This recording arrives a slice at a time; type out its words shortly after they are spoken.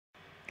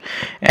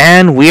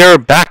And we are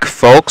back,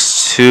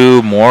 folks,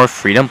 to more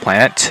Freedom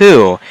Planet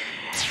 2.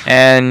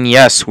 And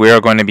yes, we are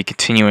going to be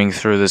continuing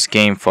through this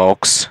game,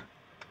 folks.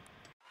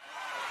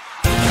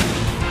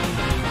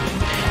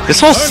 This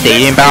whole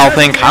stadium battle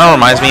thing kind of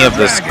reminds me of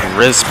this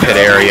Grizz Pit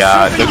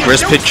area, the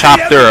Grizz Pit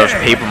chapter of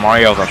Paper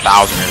Mario The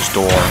Thousand Years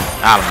Door.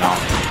 I don't know.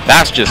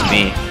 That's just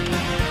me.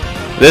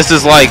 This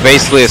is like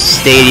basically a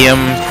stadium,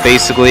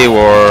 basically,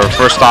 where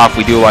first off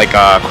we do like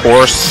a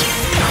course,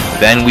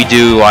 then we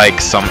do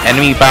like some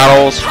enemy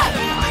battles,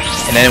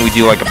 and then we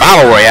do like a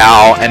battle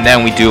royale, and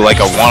then we do like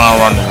a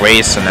one-on-one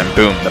race, and then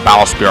boom, the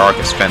Battle Spear arc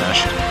is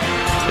finished.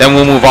 Then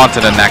we'll move on to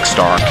the next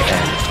arc,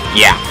 and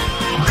yeah.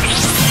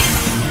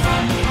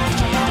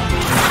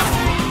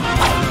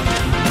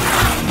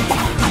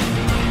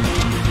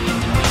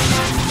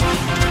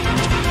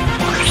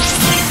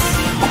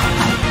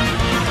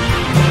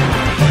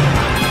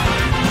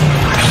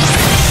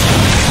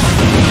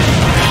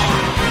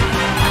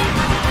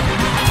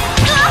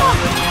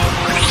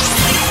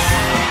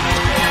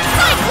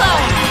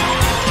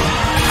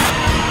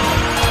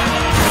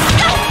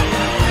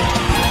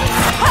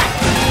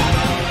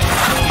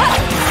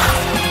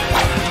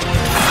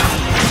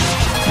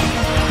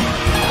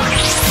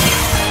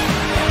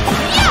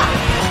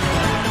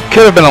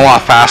 Could have been a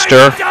lot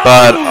faster,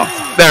 but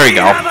there we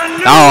go.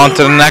 Now on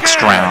to the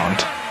next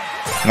round.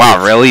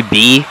 Wow, really?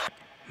 B?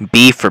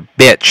 B for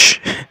bitch.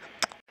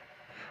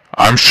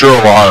 I'm sure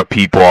a lot of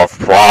people have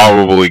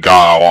probably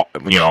got,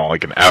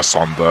 like an S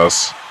on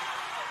this.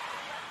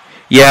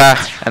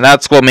 Yeah, and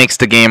that's what makes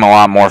the game a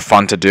lot more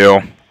fun to do.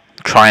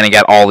 Trying to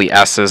get all the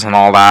S's and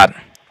all that.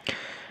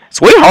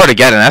 It's way hard to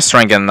get an S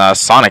rank in the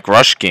Sonic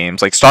Rush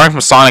games. Like, starting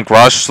from Sonic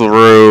Rush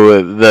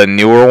through the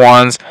newer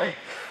ones,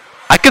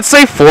 I could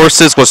say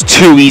Forces was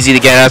too easy to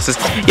get S's.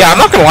 Yeah, I'm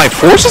not gonna lie,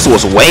 Forces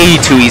was way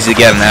too easy to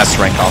get an S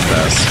rank on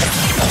this.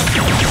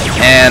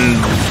 And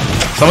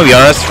some of the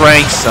other S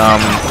ranks,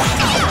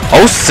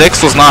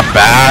 06 was not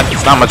bad.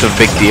 It's not much of a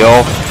big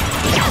deal.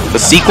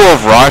 The sequel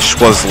of Rush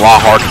was a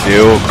lot hard to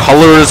do.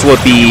 Colors would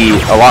be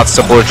a lot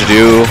simpler to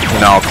do.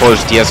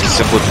 Colors DS is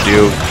simpler to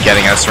do,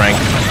 getting S rank.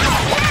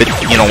 But,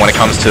 when it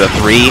comes to the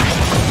 3.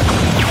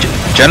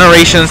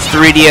 Generations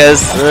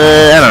 3DS,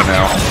 I don't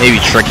know,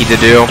 maybe tricky to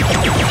do.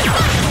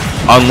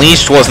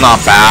 Unleashed was not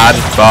bad,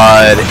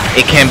 but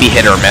it can be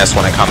hit or miss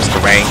when it comes to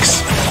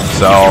ranks.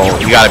 So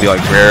you gotta be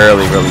like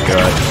really, really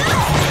good.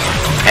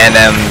 And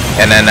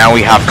then now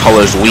we have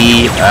Colors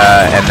Wii,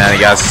 and then I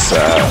guess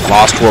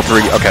Lost World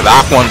 3. Okay,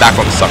 that one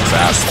sucks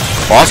ass.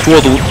 Lost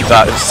World,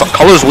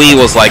 Colors Wii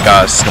was like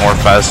a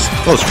Snorefest.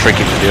 It was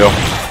tricky to do.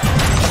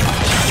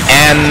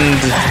 And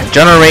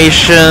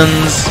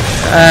Generations,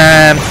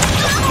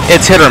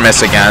 it's hit or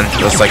miss again,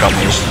 just like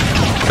Unleashed.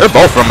 They're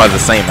both run by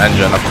the same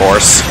engine, of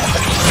course.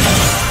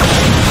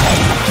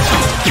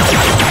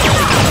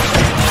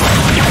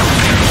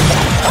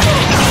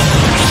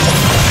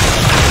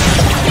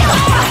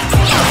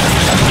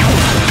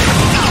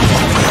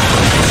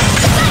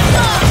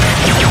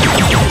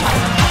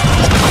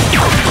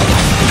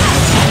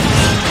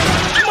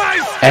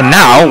 And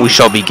now we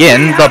shall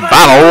begin the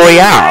Battle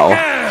Royale.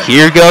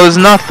 Here goes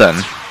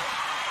nothing.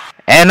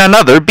 And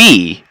another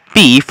B.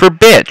 B for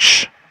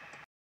bitch.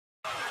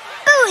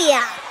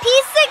 Booyah!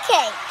 Piece of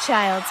cake!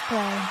 Child's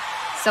play.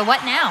 So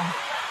what now?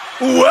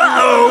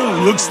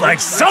 Whoa! Looks like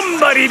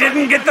somebody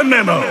didn't get the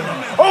memo.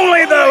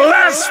 Only the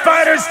last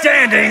fighter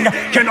standing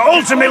can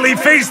ultimately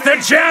face the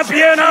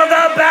champion of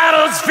the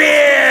Battle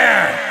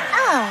Sphere!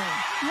 Oh,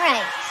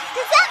 right.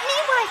 Does that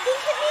mean what I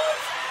think it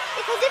means?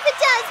 Because if it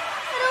does,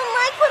 I don't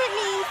like what it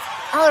means.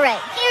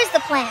 Alright, here's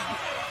the plan.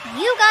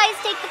 You guys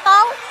take the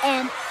fall,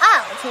 and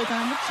I'll take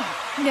on the champ.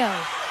 No.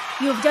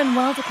 You have done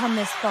well to come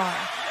this far,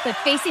 but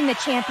facing the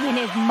champion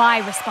is my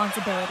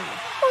responsibility.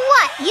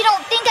 What? You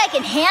don't think I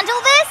can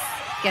handle this?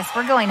 Guess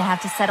we're going to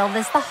have to settle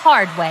this the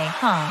hard way,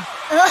 huh?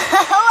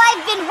 Oh,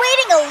 I've been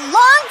waiting a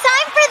long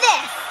time for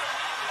this!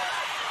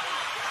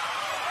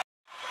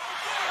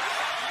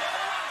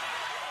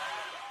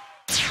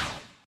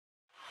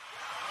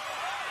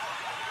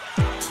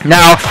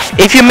 Now,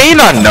 if you may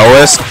not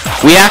notice,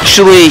 we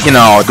actually,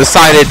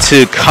 decided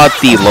to cut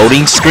the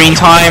loading screen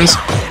times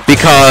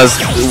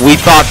because we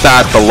thought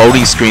that the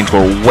loading screens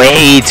were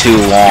way too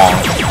long.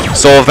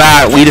 So with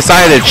that, we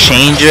decided to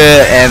change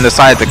it and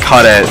decided to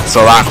cut it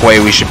so that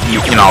way we should,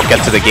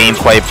 get to the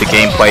gameplay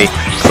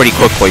pretty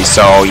quickly.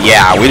 So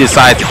yeah, we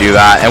decided to do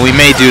that, and we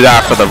may do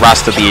that for the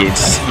rest of the,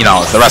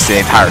 the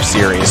entire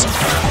series.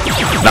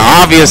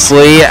 Now,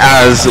 obviously,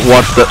 as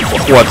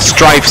what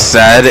Strife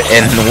said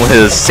in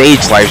his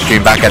Sage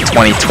livestream back in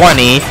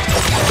 2020,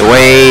 the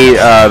way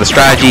the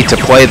strategy to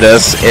play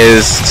this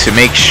is to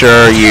make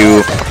sure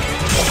you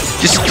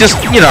just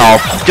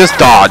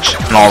dodge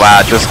and all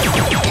that. Just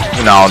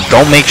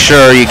don't make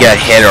sure you get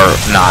hit or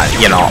not.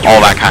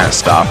 All that kind of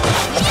stuff.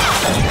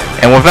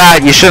 And with that,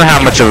 you shouldn't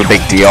have much of a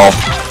big deal.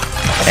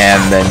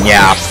 And then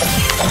yeah.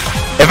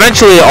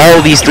 Eventually,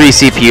 all of these 3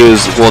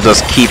 CPUs will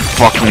just keep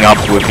fucking up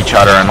with each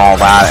other and all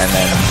that, and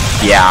then,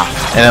 yeah.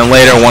 And then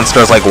later, once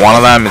there's like one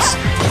of them,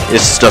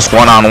 It's just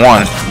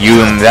one-on-one.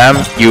 You and them,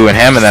 you and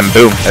him, and then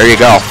boom, there you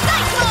go.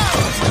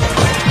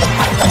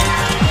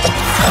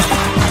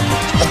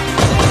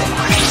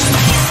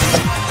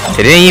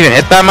 It didn't even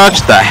hit that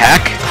much? The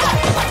heck?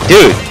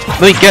 Dude,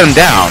 let me get him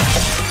down.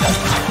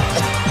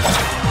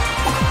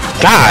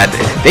 God,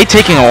 they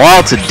taking a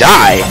while to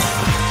die.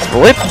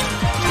 Flip.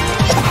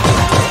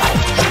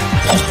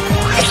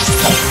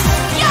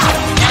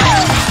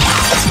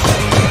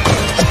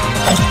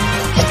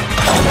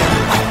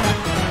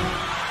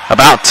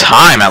 About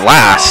time at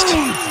last.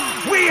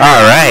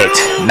 Alright,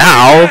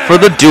 now for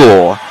the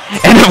duel.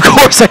 And of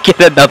course I get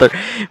another,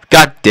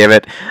 god damn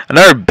it,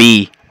 another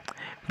B.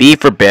 B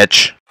for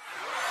bitch.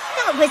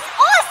 That was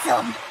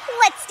awesome!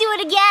 Let's do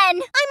it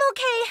again! I'm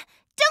okay.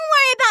 Don't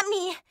worry about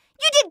me.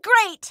 You did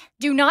great!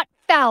 Do not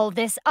foul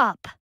this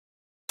up.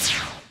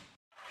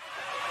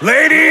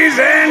 Ladies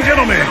and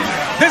gentlemen,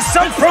 the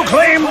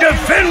self-proclaimed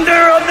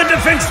defender of the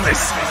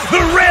defenseless,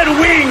 the Red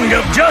Wing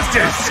of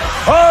Justice,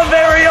 our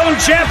very own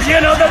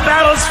champion of the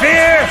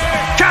Battlesphere,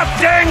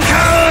 Captain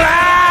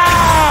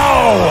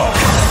Kalau!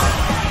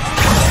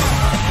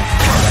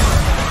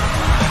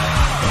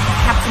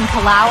 Captain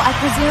Kalau, I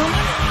presume?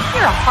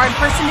 You're a hard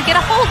person to get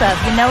a hold of,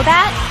 you know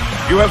that?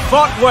 You have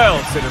fought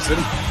well,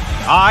 citizen.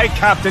 I,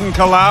 Captain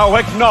Kalau,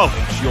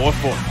 acknowledge your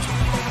fortitude.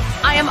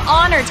 I am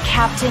honored,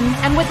 Captain,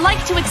 and would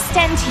like to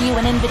extend to you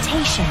an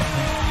invitation.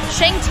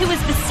 Shang-Tu is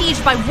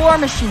besieged by war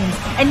machines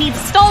and needs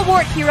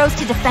stalwart heroes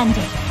to defend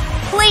it.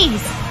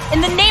 Please,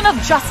 in the name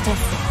of justice,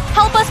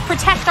 help us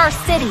protect our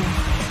city.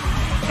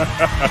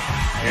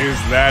 Is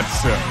that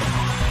so?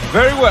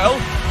 Very well.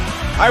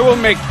 I will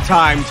make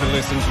time to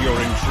listen to your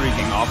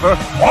intriguing offer.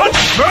 But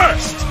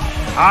first,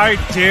 I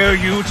dare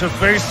you to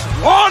face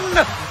one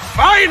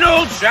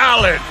final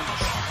challenge.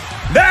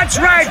 That's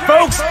right,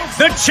 folks!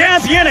 The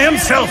champion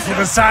himself will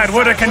decide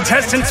what a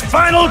contestant's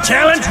final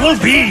challenge will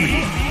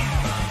be!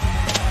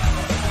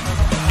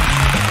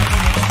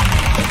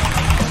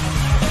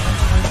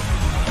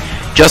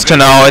 Just to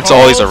know, it's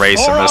always a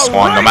race in this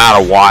one, no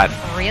matter what.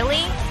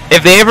 Really?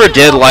 If they ever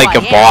did like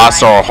a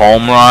boss or a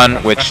home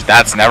run, which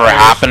that's never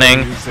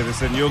happening,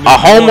 a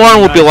home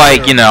run would be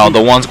like, you know,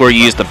 the ones where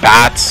you use the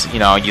bats, you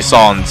know, you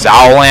saw in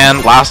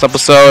Zowland last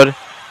episode.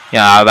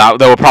 Yeah,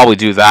 they would probably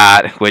do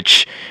that,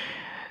 which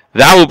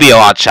that would be a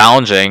lot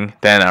challenging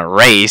than a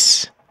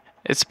race.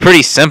 It's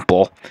pretty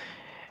simple.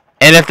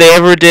 And if they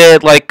ever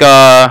did like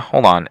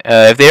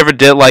if they ever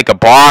did like a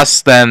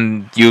boss,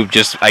 then you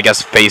just, I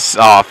guess, face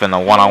off in a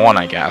one-on-one,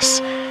 I guess.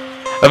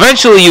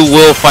 Eventually you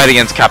will fight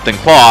against Captain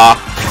Claw,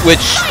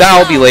 which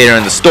that'll be later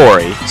in the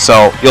story,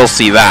 so you'll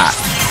see that.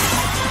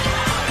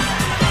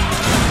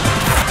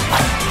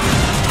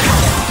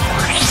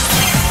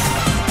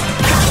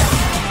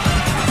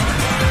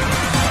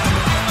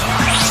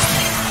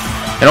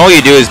 And all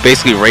you do is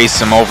basically race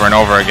him over and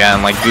over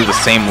again, like do the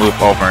same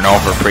loop over and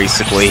over,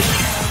 basically.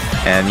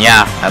 And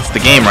yeah, that's the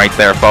game right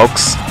there,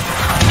 folks.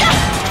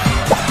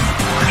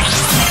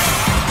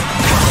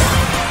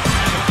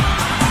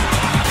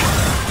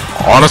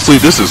 Honestly,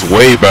 this is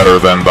way better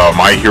than the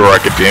My Hero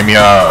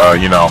Academia,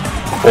 you know,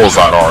 what was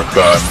that arc?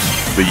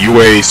 The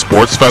UA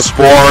Sports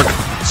Festival arc.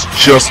 It's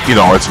just, you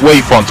know, it's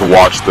way fun to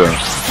watch than...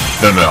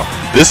 No.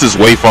 This is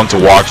way fun to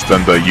watch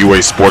than the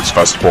UA Sports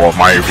Festival of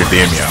My Hero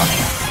Academia.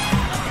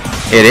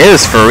 It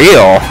is, for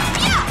real.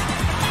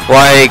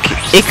 Like,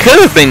 it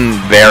could have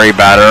been very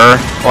better.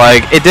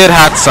 Like, it did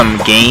have some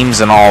games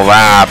and all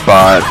that,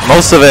 but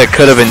most of it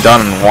could have been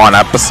done in one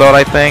episode,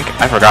 I think.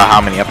 I forgot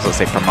how many episodes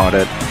they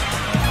promoted.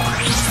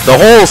 The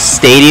whole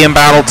stadium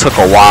battle took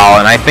a while,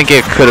 and I think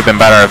it could have been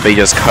better if they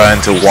just cut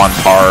into one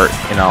part,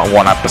 you know,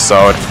 one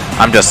episode.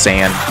 I'm just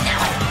saying.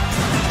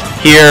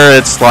 Here,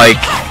 it's like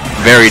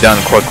very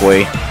done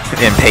quickly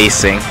in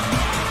pacing.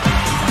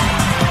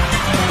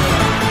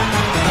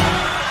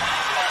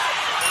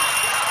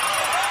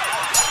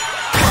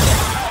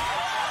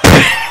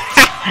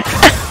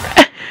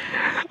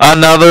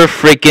 Another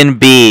freaking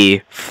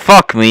B.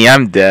 Fuck me,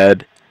 I'm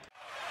dead.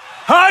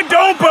 I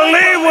don't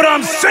believe what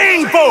I'm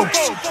seeing,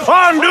 folks!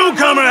 Our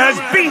newcomer has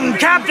beaten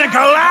Captain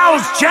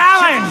Kalau's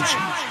challenge!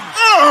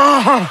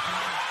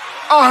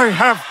 I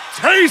have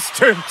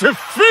tasted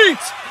defeat!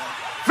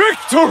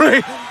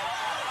 Victory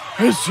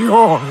is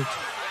yours!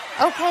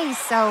 Okay,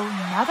 so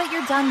now that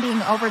you're done being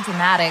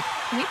overdramatic,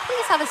 can we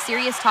please have a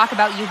serious talk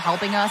about you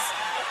helping us?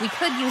 We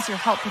could use your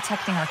help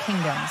protecting our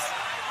kingdoms.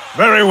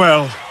 Very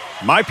well.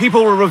 My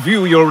people will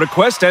review your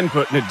request and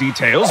pertinent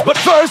details, but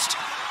first,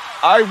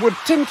 I would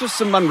tend to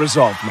some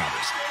unresolved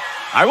matters.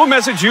 I will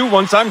message you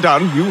once I'm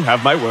done. You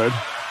have my word.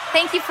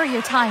 Thank you for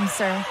your time,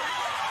 sir.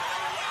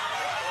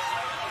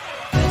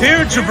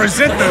 Here to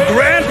present the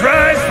grand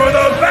prize for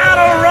the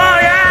Battle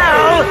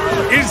Royale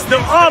is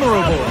the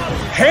honorable,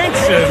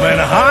 handsome,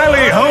 and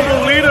highly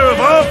humble leader of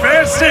our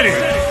fair city,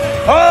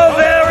 our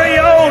very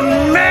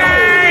own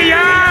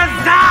Mayor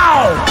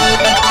Zhao!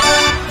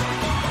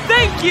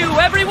 Thank you,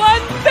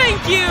 everyone!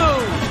 Thank you!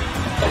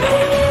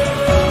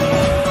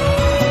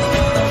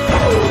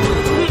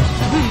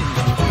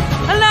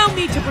 Allow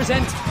me to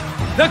present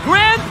the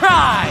grand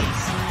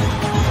prize!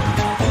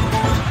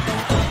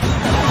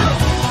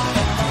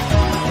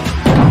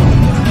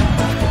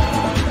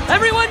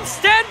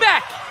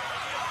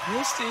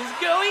 This is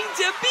going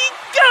to be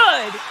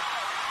good!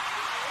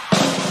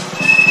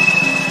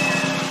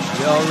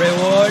 Your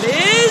reward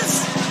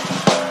is...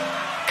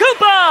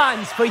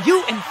 coupons for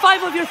you and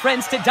 5 of your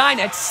friends to dine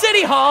at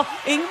City Hall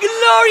in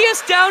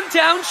glorious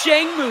downtown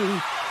Shangmu.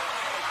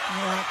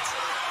 What?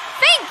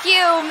 Thank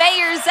you,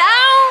 Mayor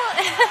Zhao!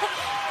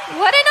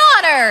 What an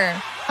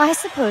honor! I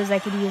suppose I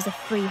could use a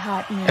free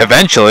hot meal.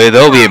 Eventually,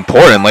 they'll be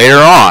important later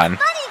on.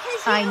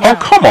 I know. Oh,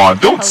 come on,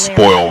 don't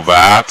spoil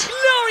that.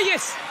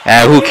 Glorious!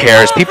 Who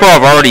cares? People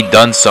have already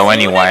done so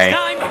anyway.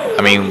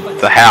 I mean,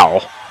 the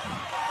hell.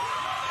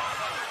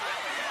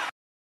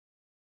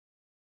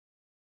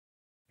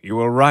 You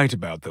were right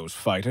about those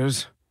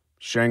fighters.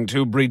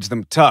 Shang-Tu breeds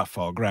them tough,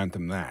 I'll grant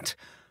them that.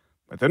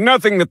 But they're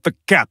nothing that the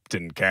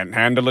captain can't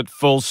handle at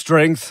full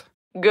strength.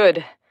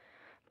 Good.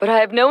 But I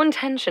have no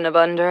intention of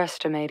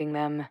underestimating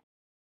them.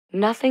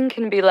 Nothing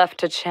can be left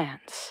to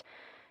chance.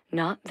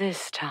 Not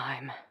this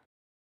time.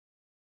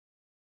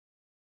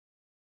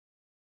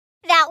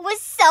 That was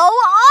so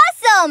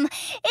awesome!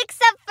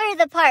 Except for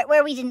the part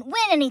where we didn't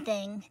win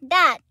anything.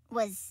 That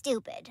was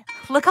stupid.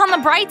 Look on the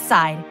bright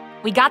side.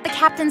 We got the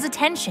captain's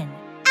attention.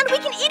 And we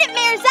can eat at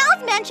Mayor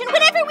Zhao's mansion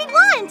whenever we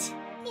want!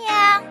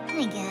 Yeah,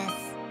 I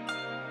guess.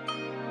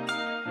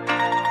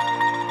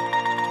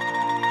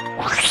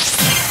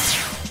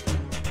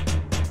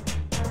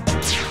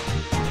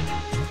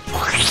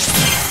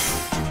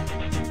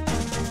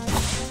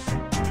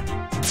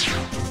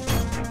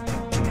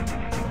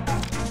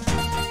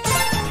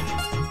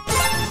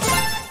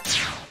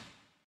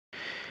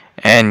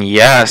 And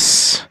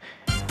yes,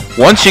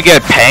 once you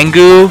get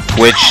Pangu,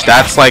 which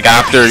that's like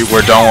after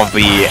we're done with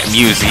the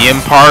museum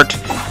part,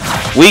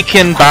 we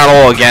can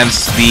battle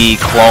against the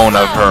clone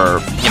of her,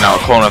 you know,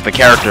 clone of the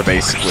character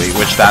basically,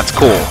 which that's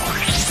cool.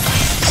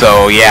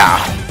 So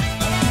yeah.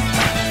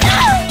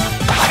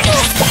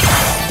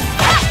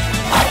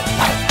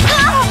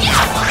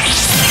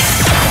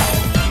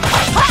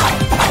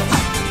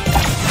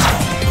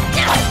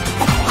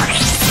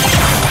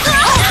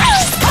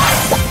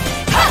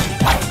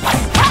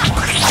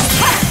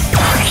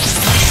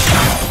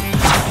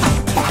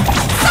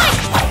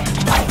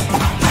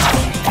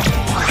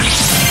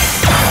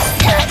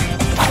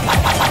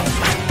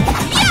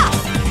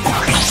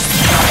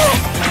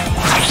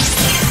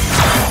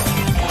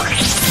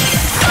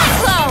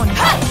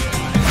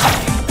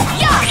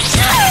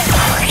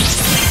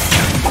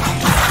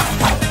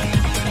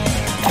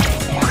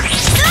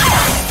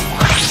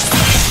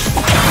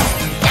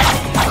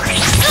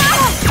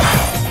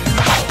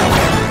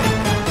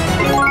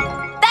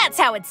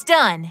 It's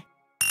done.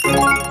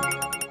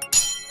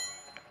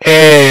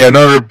 Hey,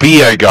 another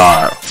bee I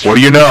got. What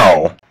do you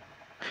know?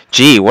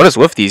 Gee, what is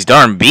with these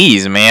darn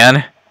bees,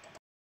 man?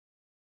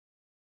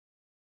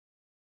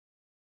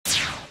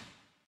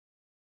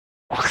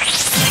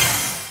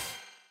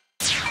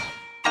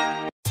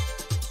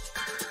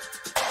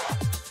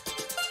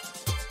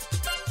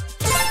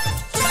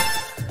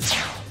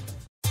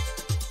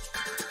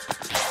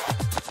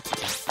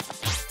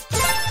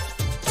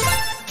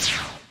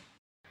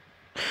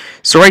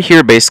 So right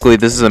here, basically,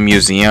 this is a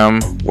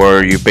museum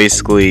where you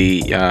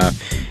basically,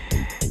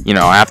 you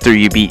know, after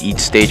you beat each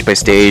stage by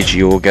stage,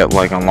 you will get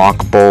like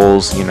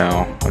unlockables, you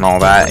know, and all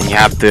that, and you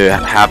have to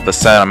have the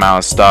set amount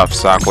of stuff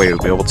so that way you'll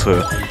be able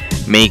to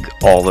make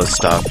all this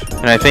stuff.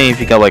 And I think if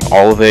you get like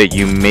all of it,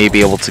 you may be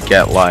able to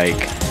get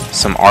like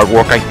some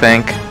artwork, I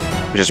think,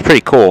 which is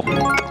pretty cool.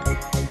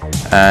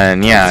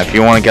 And yeah, if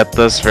you want to get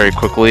this very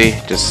quickly,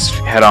 just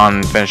head on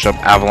and finish up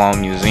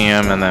Avalon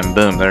Museum, and then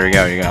boom, there you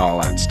go, you got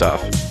all that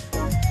stuff.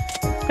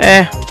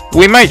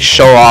 We might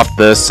show off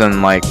this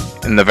in like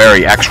in the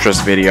very extras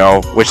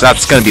video, which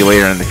that's going to be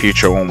later in the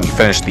future when we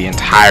finish the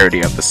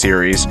entirety of the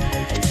series,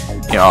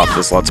 you know, of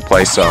this Let's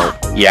Play, so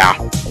yeah.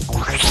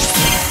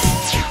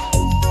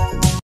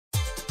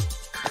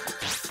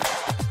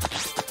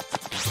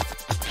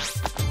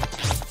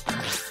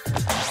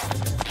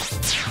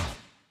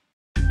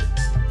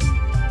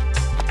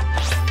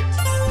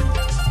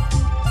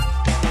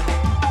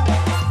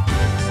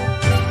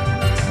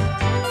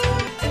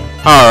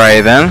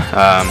 Alright then,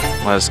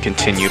 let's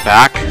continue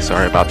back.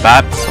 Sorry about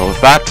that. So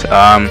with that,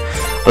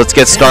 let's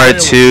get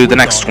started to the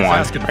next one,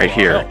 right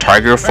here,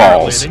 Tiger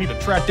Falls. They need to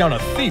track down a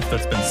thief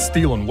that's been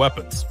stealing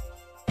weapons.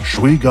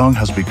 Shui Gang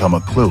has become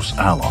a close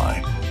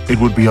ally. It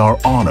would be our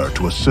honor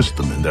to assist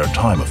them in their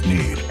time of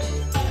need.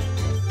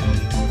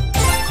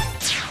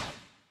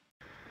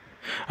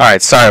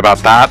 Alright, sorry about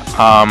that.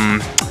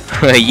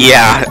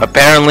 Yeah,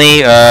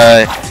 apparently,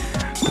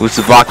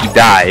 Wusubaki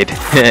died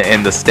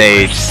in the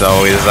stage,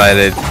 so we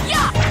decided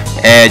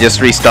just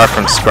restart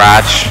from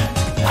scratch.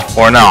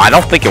 Or no, I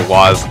don't think it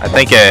was. I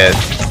think it...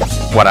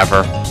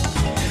 whatever.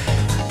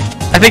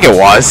 I think it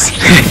was.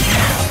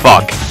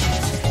 Fuck.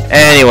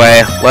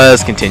 Anyway,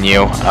 let's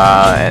continue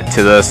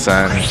to this,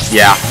 and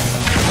yeah.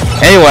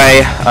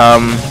 Anyway,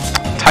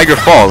 Tiger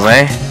Falls,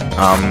 eh?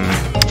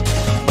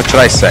 What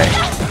should I say?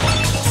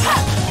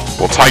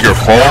 Well, Tiger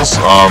Falls,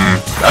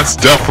 that's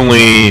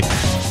definitely...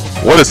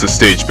 What is the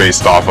stage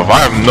based off of? I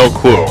have no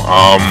clue.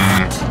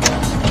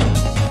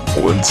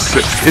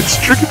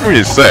 It's tricky for me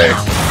to say.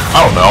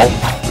 I don't know.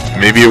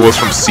 Maybe it was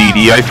from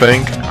CD, I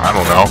think. I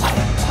don't know.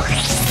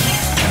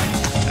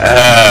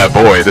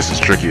 Boy, this is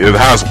tricky. It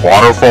has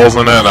waterfalls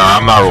in it, and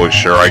I'm not really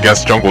sure. I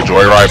guess Jungle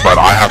Joyride, but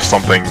I have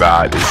something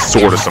that is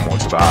sort of similar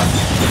to that.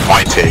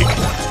 My take.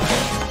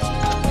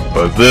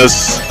 But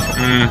this,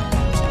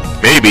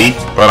 maybe,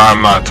 but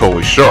I'm not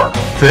totally sure.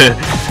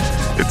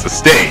 It's a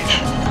stage.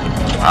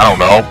 I don't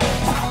know.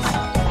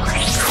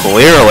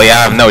 Clearly, I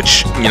have no,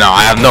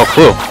 I have no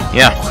clue.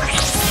 Yeah.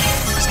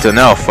 Just to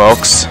know,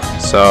 folks.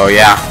 So,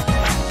 yeah.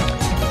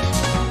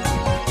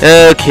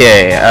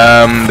 Okay,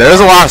 there's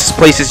a lot of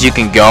places you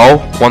can go.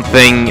 One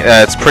thing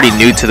that's pretty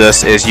new to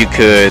this is you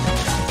could...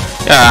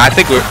 Yeah, I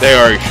think they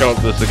already showed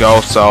this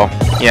ago, so...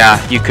 Yeah,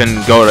 you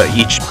can go to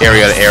each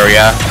area to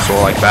area, sort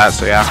of like that,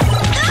 so yeah.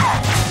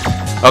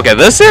 Okay,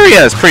 this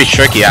area is pretty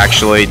tricky,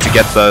 actually, to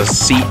get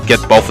get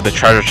both of the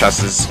treasure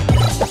chests.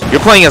 If you're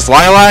playing as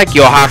Lilac,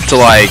 you'll have to,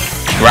 like,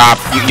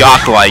 you'll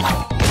have to, like,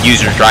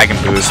 use your Dragon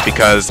Boost,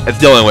 because it's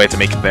the only way to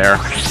make it there.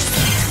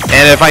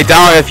 And if I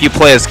doubt if you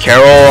play as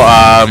Carol,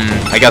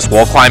 I guess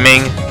wall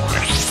climbing,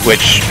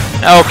 which,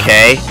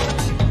 okay.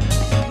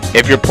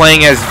 If you're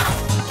playing as...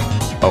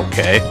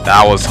 Okay,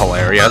 that was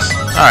hilarious.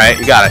 Alright,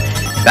 you got it.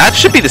 That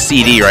should be the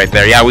CD right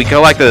there. Yeah, we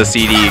collected the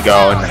CD,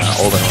 go, and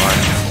hold and run.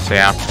 So,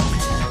 yeah.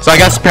 So, I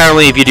guess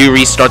apparently if you do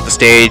restart the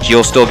stage,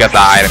 you'll still get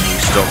the item you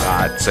still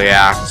got. So,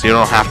 yeah. So, you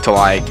don't have to,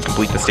 like,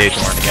 complete the stage in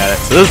order to get it.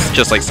 So, this is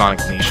just like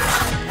Sonic Unleashed.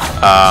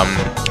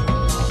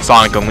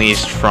 Sonic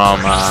Unleashed from,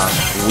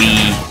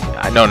 Wii...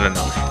 No,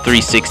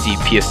 360,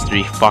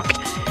 PS3, fuck.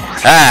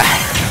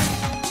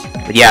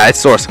 But yeah, it's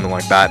sort of something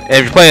like that. And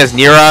if you're playing as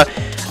Nira,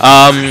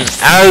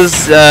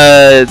 as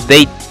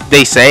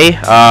they say,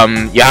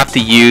 you have to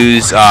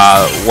use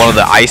one of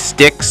the ice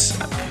sticks.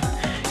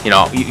 You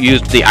know, you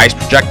use the ice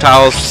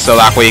projectiles, so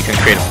that way you can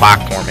create a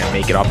platform and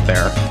make it up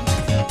there.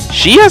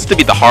 She has to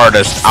be the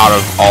hardest out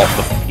of all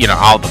the,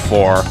 out of the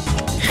four,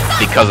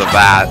 because of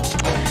that.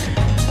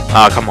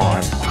 Come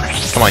on,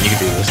 you can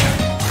do this.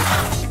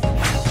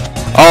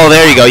 Oh,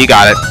 there you go. You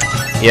got it.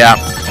 Yeah.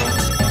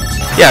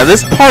 Yeah,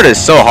 this part is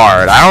so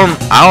hard. I don't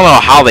know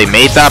how they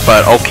made that,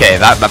 but okay,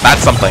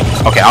 that's something.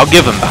 Okay, I'll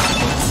give them that.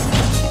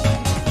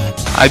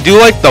 I do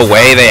like the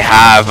way they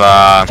have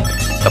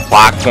the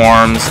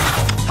platforms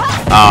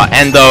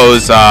and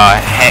those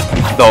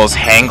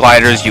hang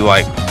gliders. You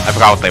like, I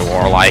forgot what they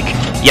were like.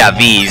 Yeah,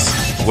 these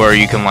where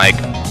you can like,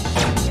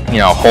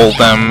 hold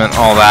them and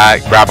all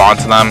that, grab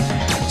onto them.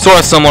 Sort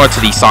of similar to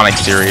the Sonic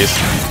series.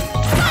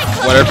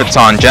 Whether if it's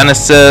on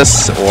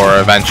Genesis or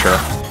Adventure.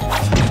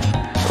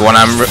 When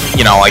I'm,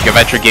 like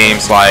adventure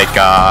games like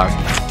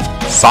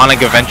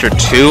Sonic Adventure 2,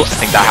 I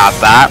think that had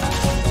that.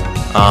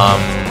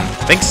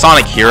 I think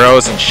Sonic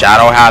Heroes and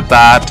Shadow had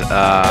that.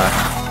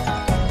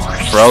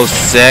 For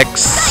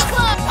 06.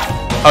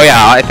 Oh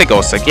yeah, I think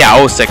 06.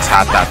 Yeah, 06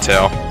 had that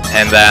too.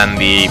 And then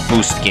the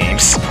Boost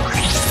games.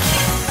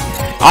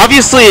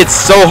 Obviously, it's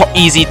so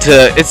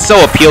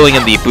appealing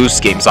in the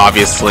Boost games,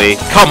 obviously.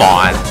 Come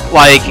on.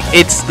 Like,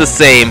 it's the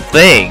same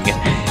thing.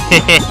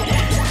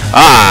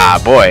 Ah,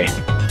 boy.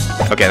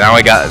 Okay, now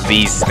I got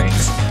these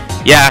things.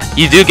 Yeah,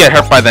 you do get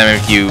hurt by them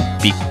if you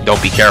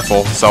don't be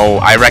careful, so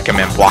I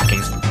recommend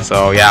blocking.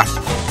 So, yeah.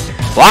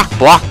 Block,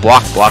 block,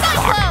 block, block,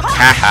 block.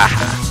 Ha ha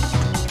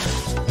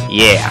ha.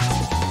 Yeah.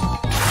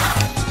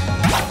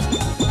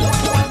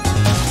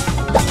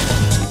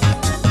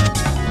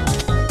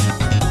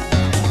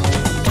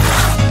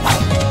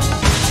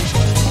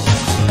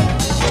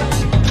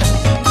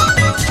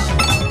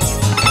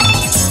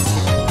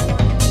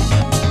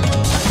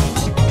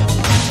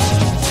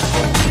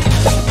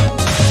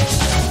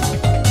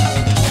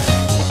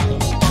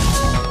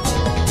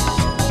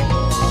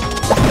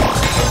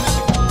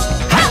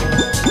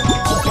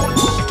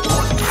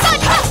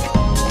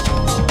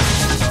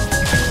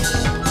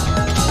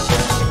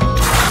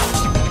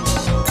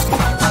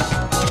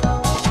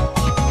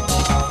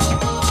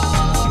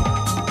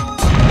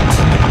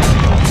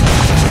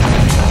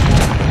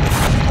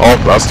 Oh,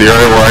 that's the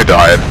area where I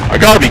died. I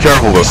gotta be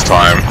careful this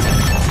time.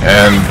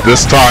 And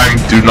this time,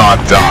 do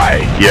not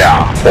die.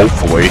 Yeah,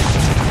 hopefully.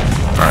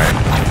 Alright.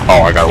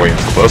 Oh, I gotta wait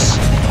until this.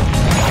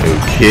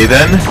 Okay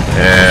then.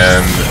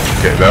 And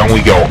okay, then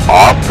we go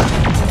up.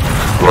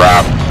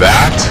 Grab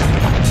that.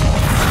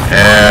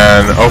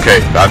 And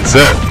okay, that's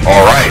it.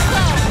 Alright.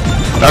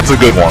 That's a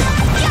good one.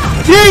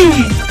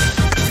 Yay!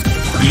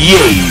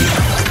 Yay!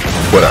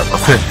 Whatever.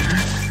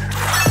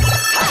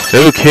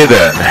 Okay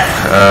then.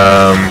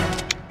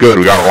 Good,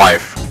 we got a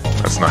life.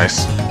 That's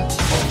nice.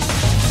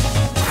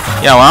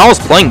 Yeah, when I was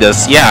playing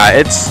this, yeah,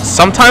 it's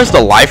sometimes the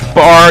life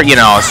bar,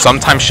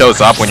 sometimes shows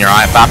up when you're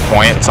at that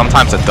point.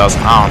 Sometimes it doesn't.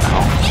 I don't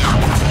know.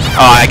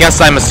 I guess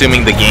I'm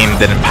assuming the game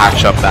didn't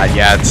patch up that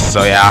yet.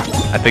 So yeah,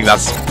 I think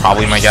that's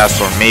probably my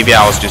guess. Or maybe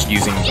I was just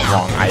using the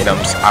wrong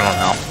items. I don't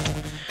know.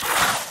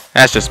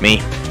 That's just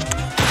me.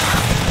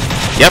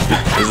 Yep,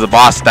 this is the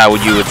boss that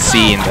you would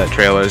see in the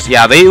trailers.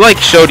 Yeah, they like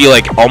showed you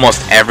like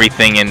almost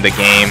everything in the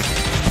game.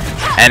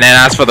 And then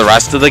as for the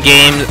rest of the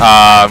game,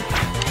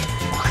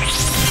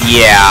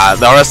 yeah,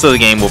 the rest of the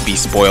game will be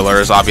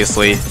spoilers,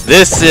 obviously.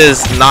 This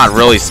is not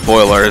really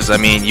spoilers. I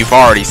mean, you've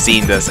already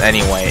seen this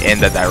anyway in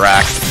the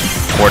direct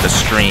or the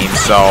stream,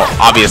 so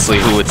obviously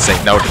who would say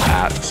no to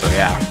that? So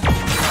yeah.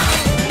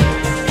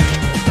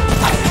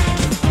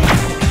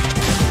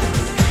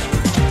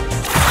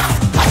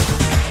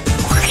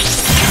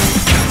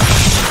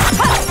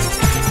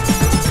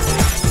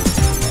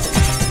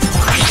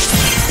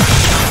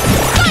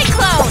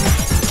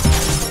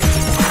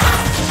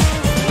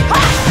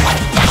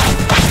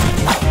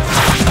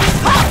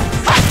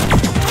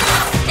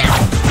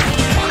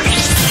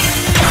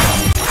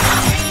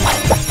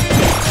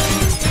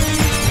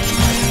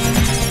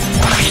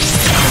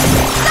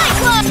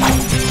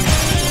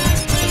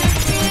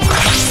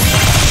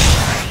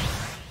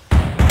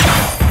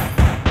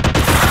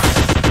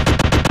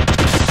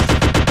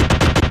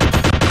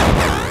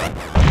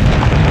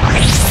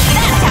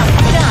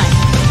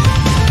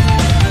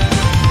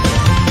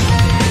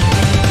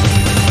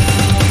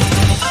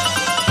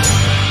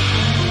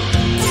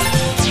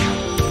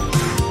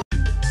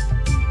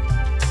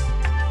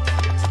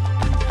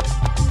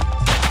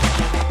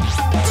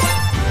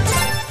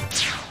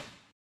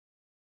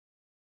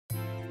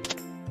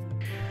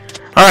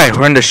 Alright,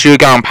 we're in the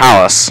Shugon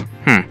Palace.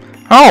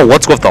 Oh,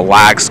 what's with the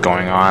lags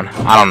going on?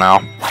 I don't know.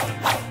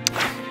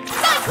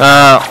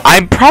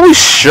 I'm probably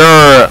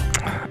sure...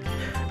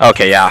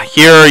 Okay, yeah.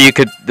 Here you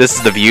could... This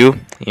is the view.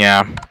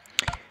 Yeah.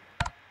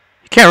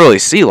 You can't really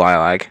see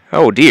Lilac.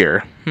 Oh,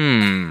 dear.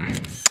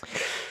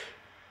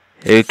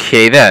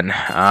 Okay, then.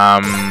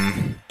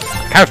 I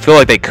kind of feel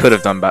like they could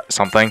have done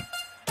something.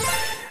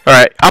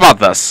 Alright, how about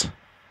this?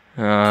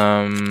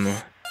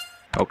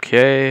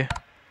 Okay.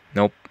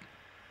 Nope.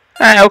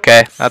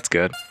 Okay, that's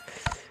good.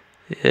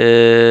 Okay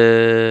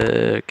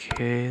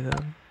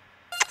then.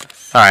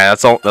 Alright,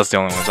 that's all. That's the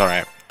only ones.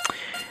 Alright.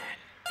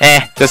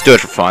 Just do it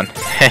for fun.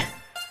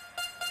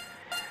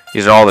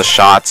 These are all the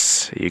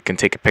shots you can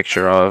take a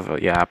picture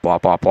of. Yeah, blah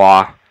blah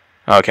blah.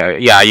 Okay,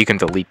 yeah, you can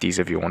delete these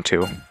if you want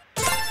to.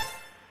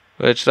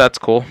 Which, that's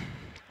cool.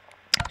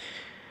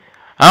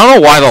 I don't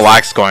know why the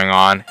lag's going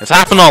on. It's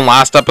happened on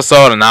last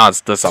episode and now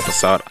it's this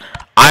episode.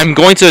 I'm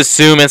going to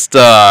assume it's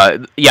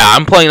the... Yeah,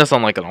 I'm playing this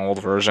on like an old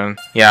version.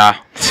 Yeah.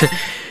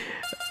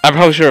 I'm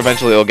probably sure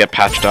eventually it'll get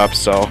patched up,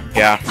 so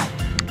yeah.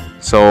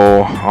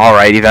 So,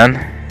 alrighty then.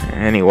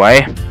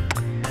 Anyway.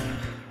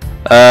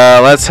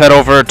 Let's head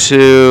over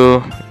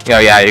to...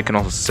 Yeah, you can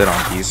also sit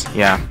on these.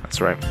 Yeah, that's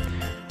right.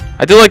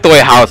 I do like the way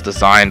how it's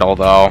designed,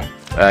 although,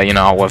 you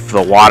know, with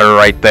the water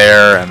right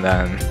there, and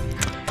then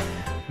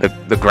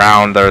the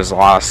ground, there's a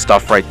lot of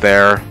stuff right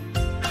there.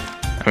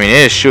 I mean,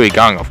 it is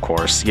Shuigang, of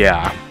course,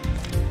 yeah.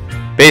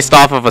 Based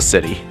off of a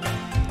city.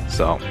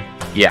 So,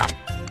 yeah.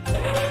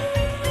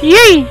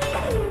 Yay!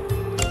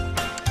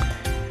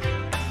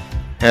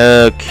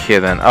 Okay,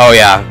 then. Oh,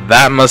 yeah,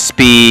 that must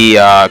be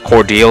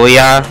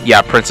Cordelia.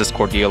 Yeah, Princess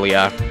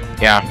Cordelia.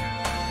 Yeah.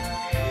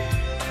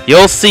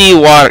 You'll see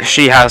what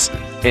she has,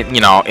 you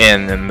know,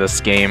 in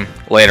this game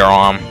later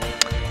on.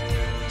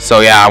 So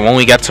yeah, when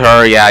we get to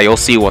her, yeah, you'll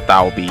see what that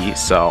will be.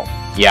 So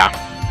yeah.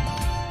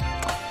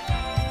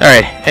 All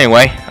right.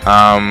 Anyway,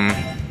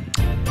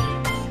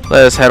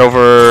 let's head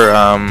over.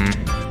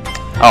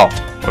 Oh,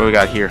 what do we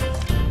got here?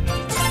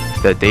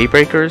 The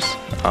Daybreakers.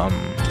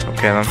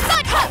 Okay then.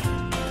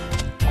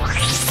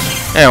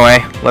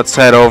 Anyway, let's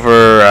head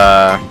over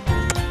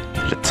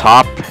to the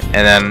top,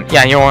 and then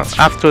yeah, you know what?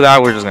 After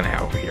that, we're just gonna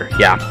head over here.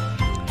 Yeah.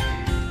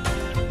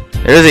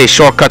 There is a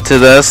shortcut to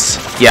this.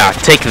 Yeah,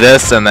 take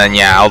this, and then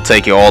yeah, I'll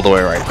take you all the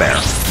way right there.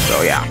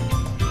 So yeah.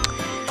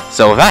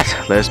 So with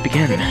that, let's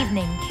begin. Good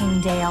evening, King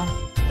Dale.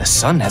 The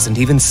sun hasn't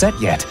even set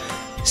yet.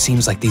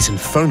 Seems like these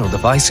infernal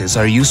devices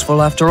are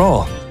useful after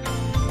all.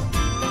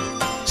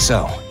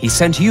 So, he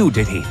sent you,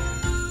 did he?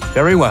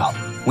 Very well.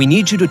 We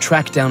need you to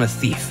track down a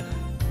thief.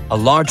 A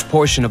large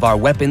portion of our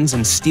weapons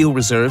and steel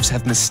reserves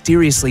have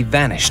mysteriously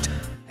vanished.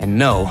 And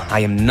no, I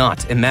am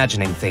not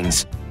imagining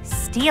things.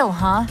 Steel,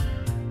 huh?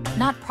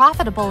 Not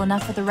profitable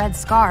enough for the Red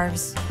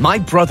Scarves. My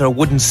brother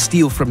wouldn't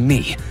steal from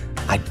me.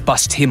 I'd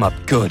bust him up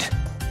good.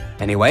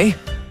 Anyway,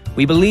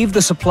 we believe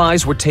the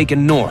supplies were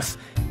taken north,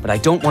 but I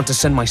don't want to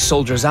send my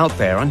soldiers out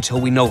there until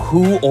we know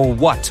who or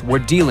what we're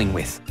dealing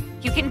with.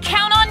 You can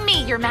count on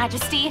me, Your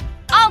Majesty.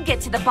 I'll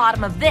get to the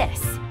bottom of this.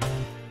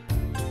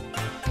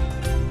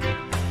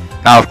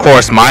 Now, of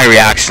course, my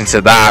reaction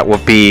to that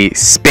would be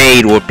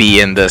Spade would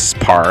be in this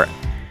part.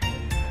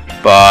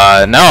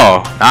 But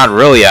no, not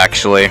really,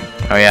 actually.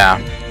 Oh, yeah.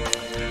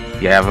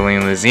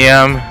 Yavaline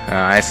Lyceum.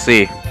 I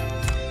see.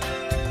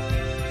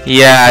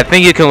 Yeah, I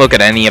think you can look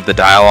at any of the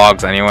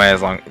dialogues anyway,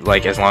 as long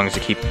as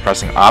you keep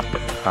pressing up,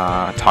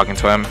 talking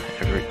to him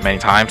many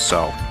times.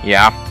 So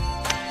yeah.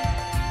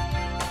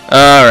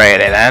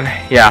 Alrighty then.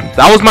 Yeah,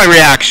 that was my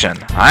reaction.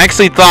 I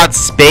actually thought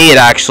Spade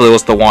actually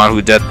was the one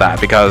who did that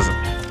because,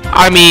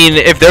 I mean,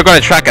 if they're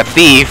gonna track a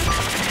thief,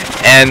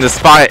 and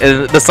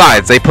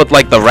besides, they put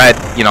like the red,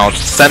 you know,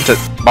 scented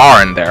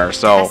bar in there.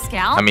 So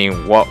Pascal? I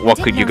mean, what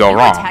could you go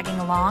wrong? Tagging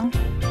along.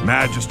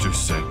 Magister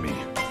sent me.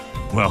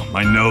 Well,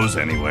 my nose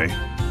anyway.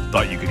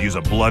 Thought you could use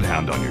a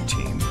bloodhound on your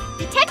team.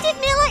 Detective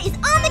Mila is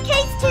on the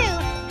case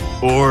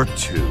too. Or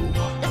two.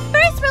 The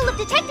first rule of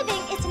detectiving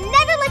is to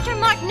never let your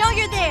mark know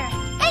you're there.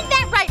 Ain't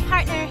that right,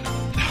 partner?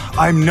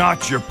 I'm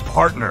not your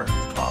partner,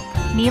 pup.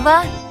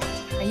 Mila,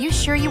 are you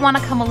sure you want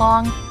to come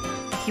along?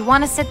 If you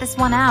want to sit this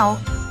one out...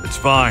 It's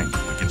fine.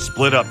 We can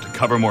split up to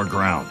cover more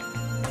ground.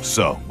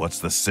 So, what's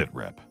the sit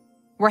rep?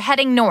 We're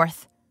heading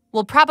north.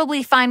 We'll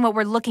probably find what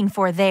we're looking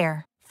for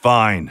there.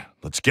 Fine.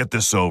 Let's get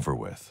this over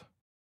with.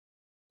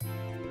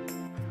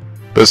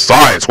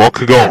 Besides, what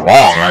could go wrong?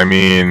 I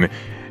mean,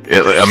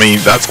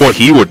 that's what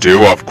he would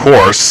do, of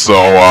course. So,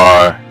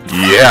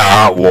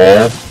 yeah,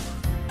 lol.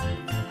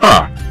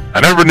 Huh. I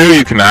never knew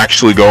you can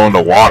actually go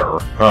into water.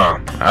 Huh.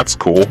 That's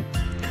cool.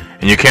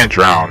 And you can't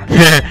drown.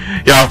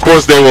 Yeah, of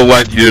course they will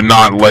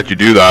not let you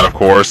do that, of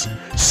course.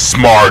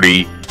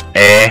 Smarty.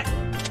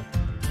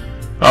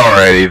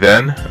 Alrighty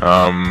then.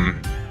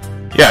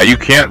 Yeah, you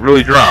can't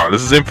really drown.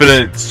 This is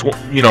infinite,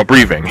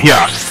 breathing.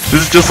 Yeah, this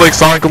is just like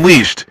Sonic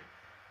Unleashed.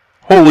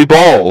 Holy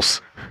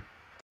balls.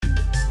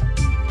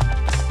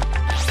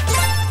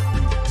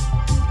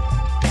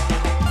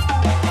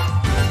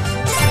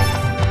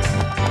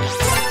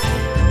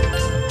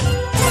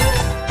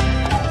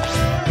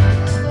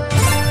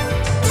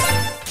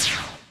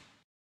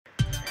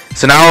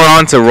 So now we're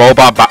on to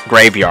Robot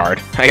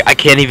Graveyard. I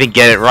can't even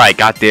get it right,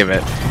 god damn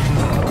it.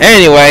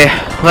 Anyway,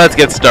 let's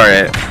get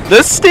started.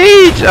 This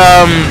stage,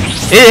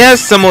 it has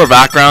similar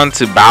background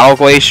to Battle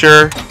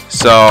Glacier,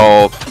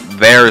 so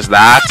there's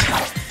that.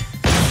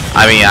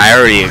 I mean, I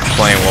already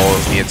explained what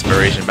was the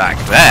inspiration back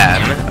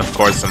then, of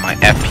course, in my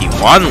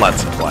FP1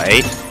 Let's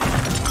Play.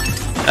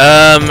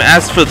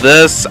 As for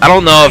this, I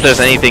don't know if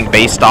there's anything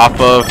based off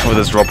of for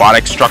this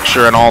robotic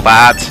structure and all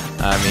that.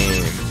 I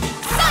mean,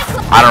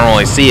 I don't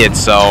really see it,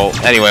 so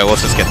anyway,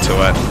 let's just get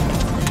to it.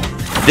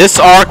 This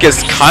arc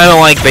is kind of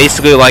like,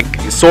 basically like,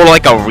 sort of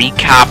like a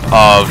recap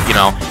of,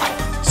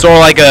 sort of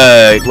like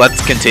a,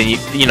 let's continue,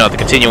 the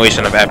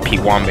continuation of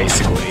FP1,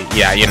 basically.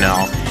 Yeah,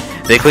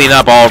 they clean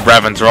up all of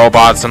Revan's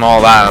robots and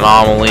all that,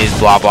 anomalies,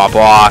 blah, blah,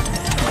 blah,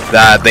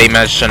 that they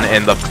mention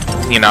in the,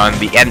 in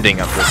the ending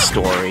of this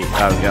story,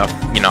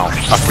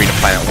 of Freedom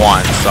Planet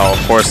 1. So,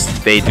 of course,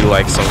 they do,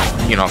 like, some,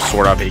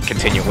 sort of a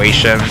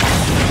continuation.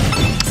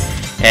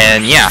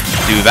 And yeah,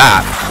 do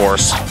that, of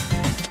course.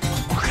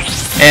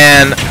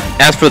 And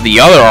as for the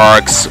other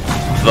arcs,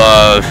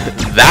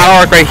 that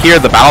arc right here,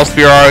 the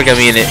Battlesphere arc, I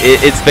mean,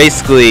 it's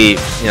basically,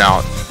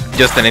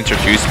 just an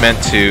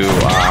introducement to,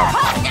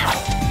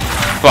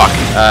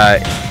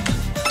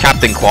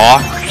 Captain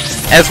Claw,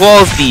 as well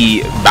as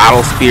the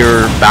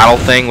Battlesphere battle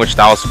thing, which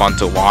that was fun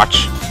to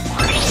watch.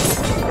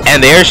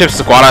 And the Airship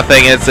Squadra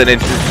thing, it's an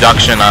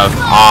introduction of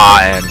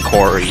and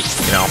Corey,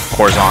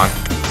 Corzon.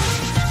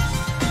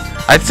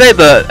 I'd say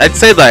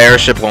the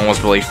airship one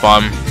was really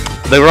fun.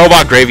 The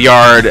Robot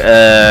Graveyard,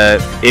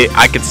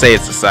 I could say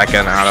it's the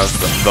second out of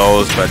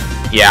those, but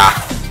yeah,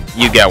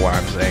 you get what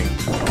I'm saying.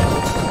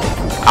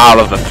 Out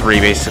of the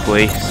three,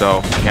 basically.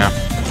 So yeah.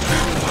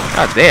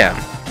 God damn,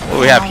 what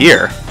do we have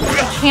here?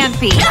 It can't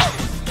be.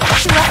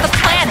 She left the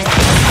planet.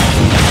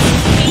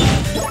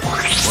 What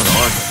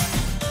are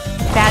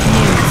they? Bad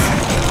news.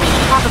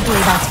 Probably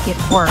about to get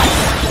worse.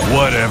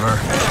 Whatever.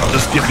 I'll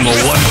just give them a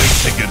one-way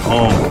ticket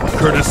home,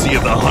 courtesy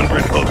of the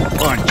 100-hook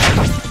punch.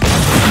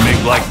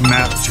 Make like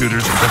math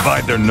tutors and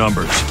divide their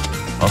numbers.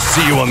 I'll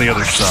see you on the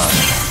other side.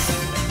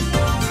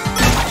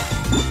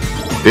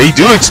 They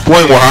do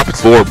explain what happened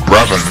to Lord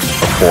Brevin,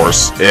 of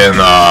course, in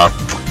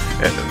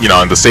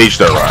the Sage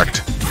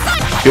Direct.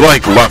 He,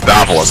 like, left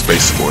Avalos,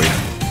 basically.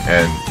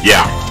 And,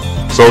 yeah.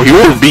 So he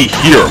wouldn't be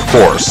here, of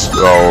course.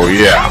 So,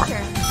 yeah.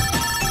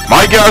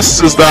 My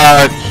guess is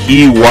that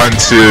he went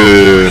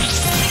to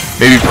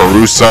maybe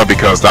Perusa,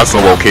 because that's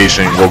the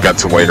location we'll get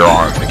to later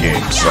on in the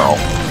game. So,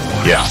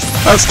 yeah.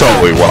 That's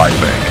totally what I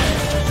think.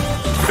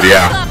 But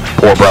yeah,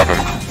 poor Brevin.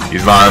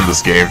 He's not in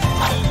this game.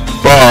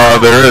 But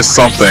there is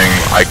something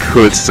I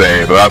could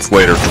say, but that's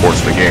later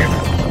towards the game.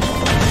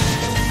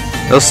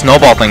 Those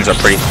snowball things are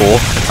pretty cool,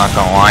 not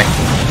gonna lie.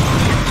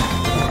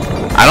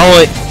 I don't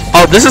really...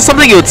 Oh, this is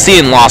something you would see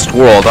in Lost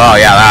World. Oh,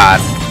 yeah, that.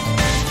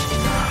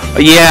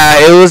 Yeah,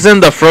 it was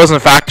in the Frozen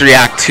Factory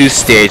Act 2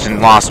 stage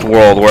in Lost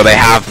World, where they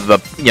have the,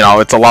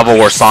 it's a level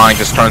where Sonic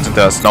just turns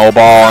into a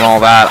snowball and all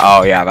that.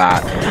 Oh, yeah,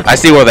 that. I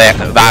see where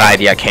that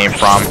idea came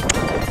from.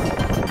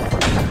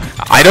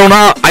 I do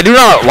not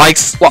like,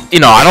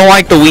 I don't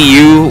like the Wii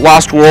U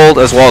Lost World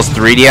as well as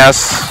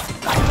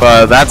 3DS,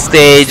 but that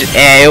stage,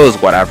 it was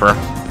whatever.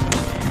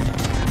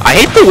 I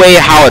hate the way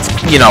how it's,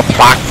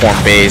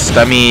 platform based.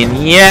 I mean,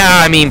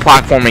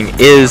 platforming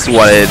is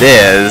what it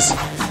is.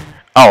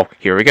 Oh,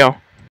 here we go.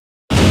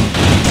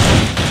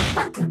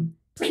 Welcome.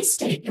 Please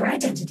state your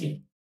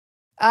identity.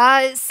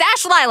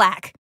 Sash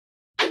Lilac.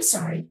 I'm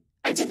sorry,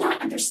 I did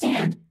not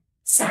understand.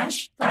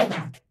 Sash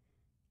Lilac.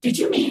 Did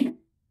you mean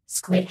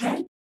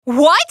Squidhead?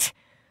 What?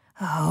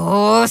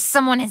 Oh,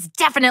 someone is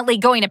definitely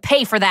going to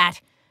pay for that.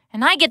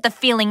 And I get the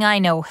feeling I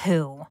know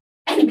who.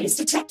 Enemies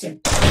detected.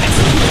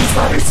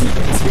 Slaughter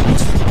sequence.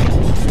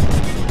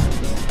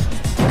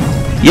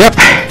 Yep,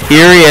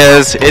 here he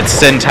is. It's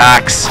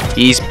Syntax.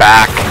 He's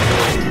back.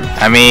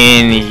 I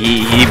mean,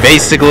 he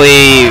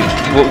basically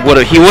would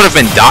have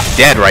been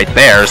dead right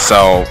there.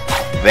 So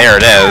there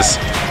it is.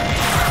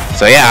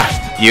 So yeah,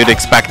 you'd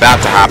expect that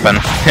to happen.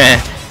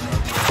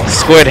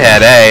 Squid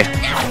Head, eh?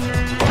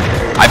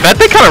 I bet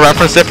they kind of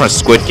referenced it from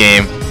Squid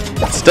Game.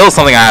 It's still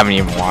something I haven't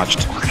even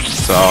watched.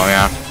 So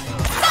yeah,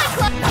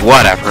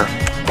 whatever.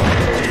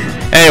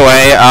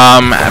 Anyway,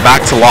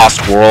 back to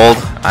Lost World.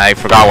 I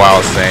forgot what I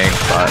was saying,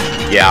 but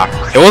yeah,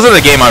 it wasn't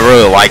a game I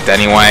really liked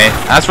anyway.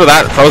 As for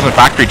that Frozen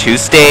Factory 2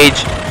 stage,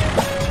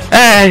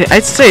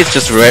 I'd say it's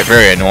just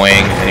very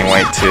annoying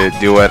anyway to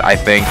do it, I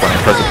think, when I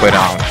first played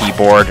it on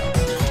keyboard.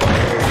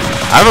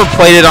 I haven't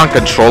played it on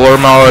controller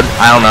mode.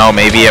 I don't know,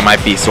 maybe it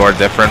might be sort of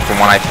different from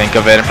when I think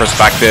of it in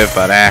perspective,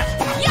 but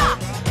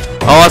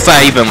unless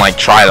I even like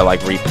try to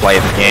like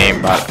replay the game,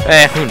 but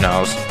who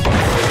knows.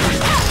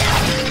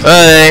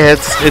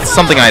 It's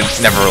something I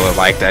never really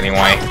liked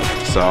anyway.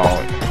 So,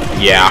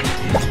 yeah.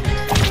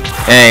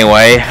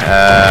 Anyway,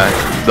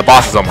 the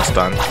boss is almost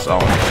done, so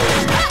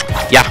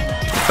yeah.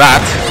 With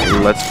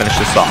that, let's finish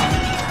this off.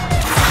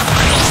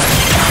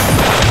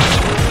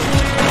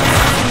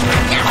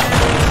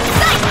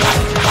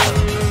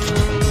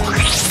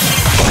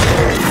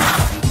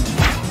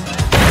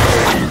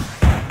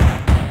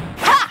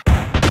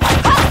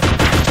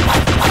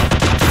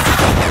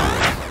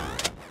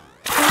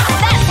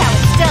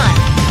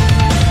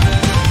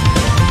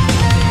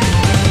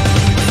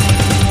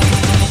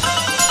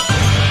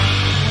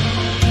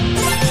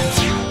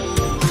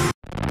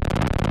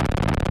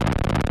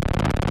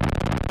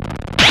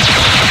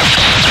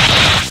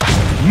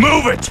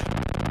 Move it!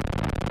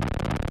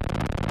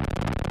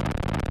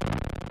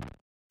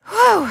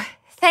 Whew.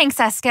 Thanks,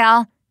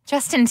 Escal.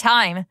 Just in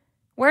time.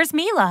 Where's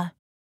Mila?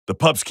 The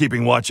pup's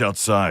keeping watch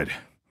outside.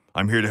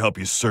 I'm here to help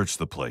you search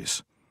the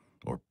place.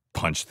 Or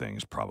punch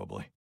things,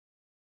 probably.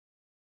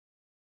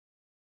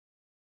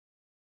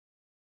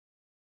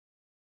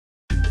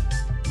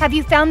 Have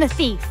you found the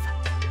thief?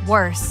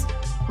 Worse.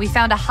 We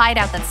found a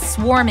hideout that's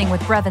swarming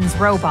with Brevon's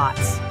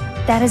robots.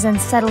 That is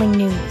unsettling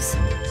news.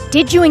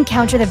 Did you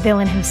encounter the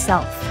villain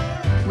himself?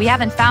 We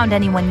haven't found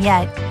anyone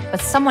yet, but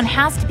someone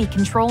has to be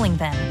controlling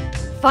them.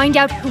 Find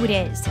out who it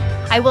is.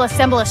 I will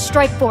assemble a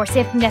strike force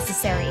if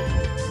necessary.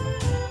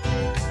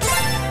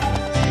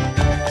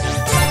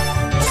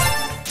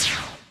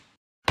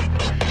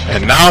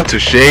 And now to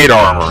Shade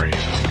Armory.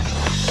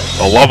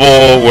 A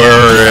level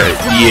where,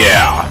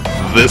 yeah,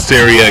 this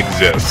area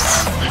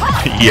exists.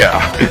 Yeah.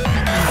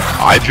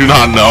 I do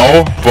not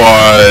know,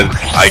 but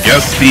I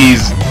guess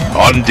these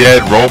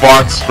undead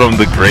robots from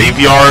the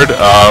graveyard,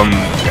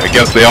 I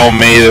guess they all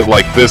made it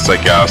like this, I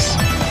guess.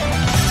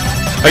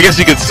 I guess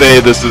you could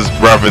say this is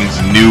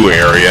Brevon's new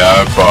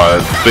area, but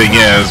the thing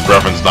is,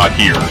 Brevon's not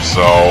here,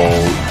 so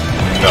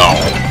no.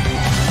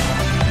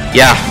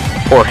 Yeah,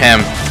 poor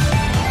him.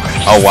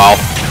 Oh well.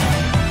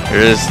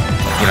 There's,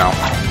 you know,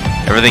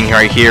 everything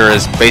right here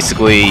is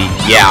basically,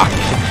 yeah,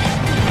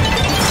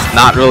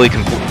 not really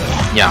complete.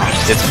 Yeah,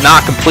 it's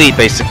not complete,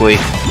 basically.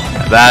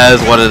 That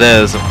is what it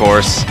is, of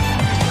course.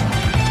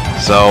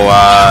 So,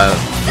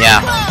 yeah,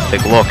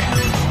 take a look.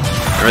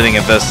 Everything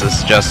of this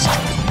is just,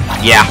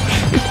 yeah.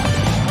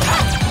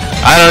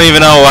 I don't even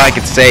know what I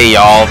could say,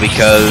 y'all,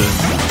 because,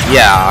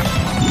 yeah.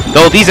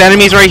 Though these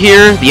enemies right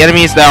here, the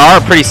enemies that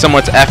are pretty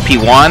similar to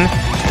FP1,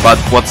 but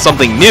what's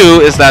something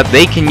new is that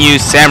they can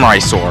use samurai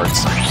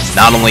swords.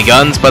 Not only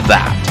guns, but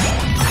that.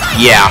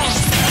 Yeah.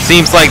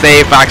 Seems like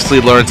they've actually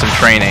learned some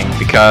training,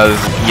 because,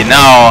 you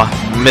know,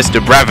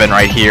 Mr. Brevon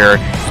right here,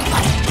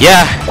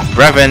 yeah,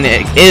 Brevon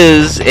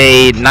is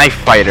a knife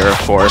fighter, of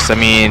course. I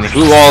mean,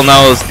 who all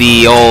knows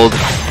the old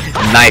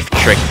knife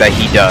trick that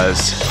he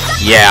does?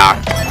 Yeah,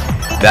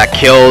 that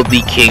killed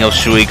the King of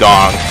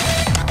Shuigong.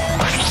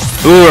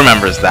 Who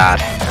remembers that?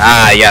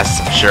 Ah,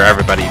 yes, I'm sure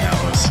everybody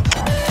knows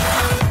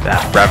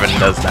that Brevon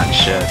does that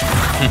shit.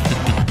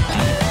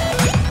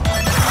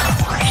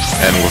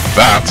 And with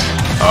that,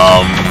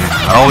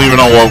 I don't even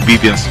know what would be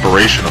the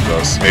inspiration of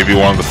this. Maybe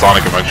one of the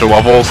Sonic Adventure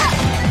levels?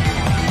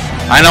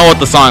 I know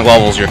what the Sonic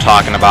levels you're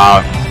talking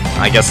about.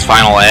 I guess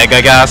Final Egg,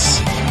 I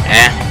guess?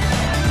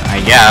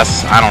 I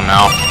guess. I don't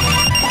know.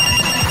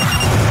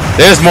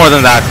 There's more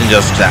than that than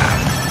just that.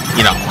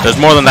 You know, there's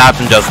more than that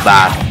than just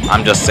that.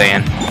 I'm just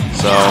saying.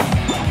 So,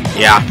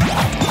 yeah.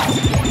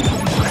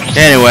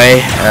 Anyway,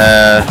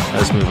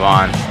 let's move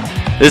on.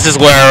 This is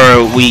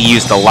where we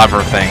use the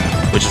lever thing,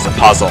 which is a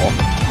puzzle.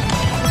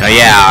 Now,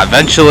 yeah,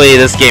 eventually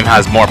this game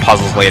has more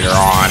puzzles later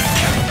on.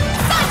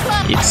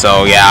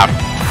 So, yeah.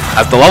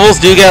 As the levels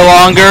do get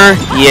longer,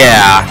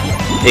 yeah,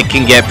 it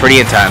can get pretty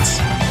intense.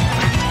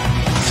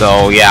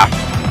 So, yeah.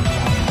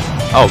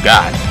 Oh,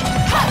 God.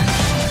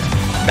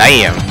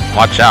 Damn.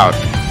 Watch out.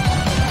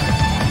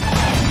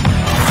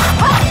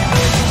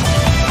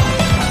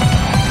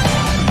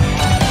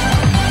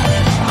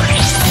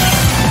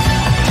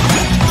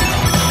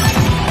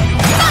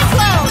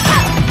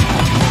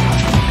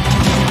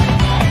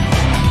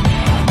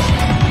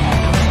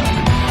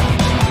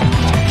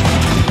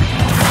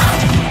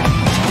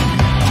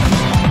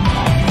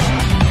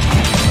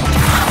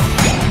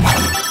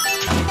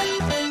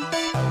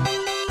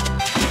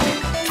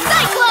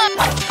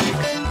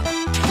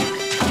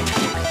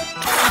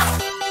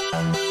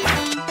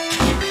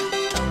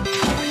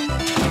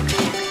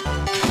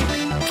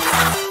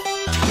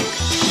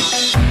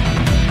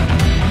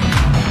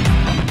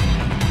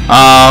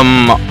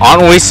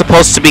 Aren't we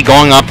supposed to be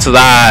going up to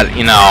that,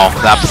 you know,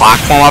 that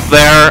platform up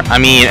there? I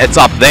mean, it's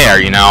up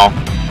there, you know.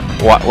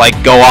 What,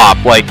 like, go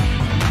up, like,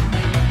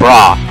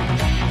 bruh.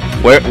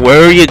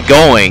 Where are you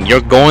going?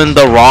 You're going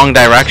the wrong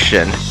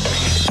direction.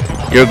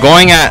 You're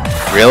going at,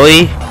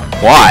 really?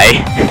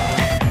 Why?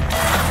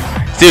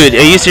 Dude,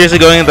 are you seriously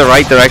going in the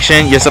right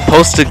direction? You're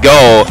supposed to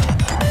go,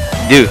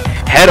 dude,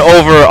 head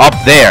over up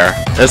there.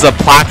 There's a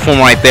platform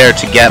right there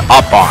to get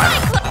up on.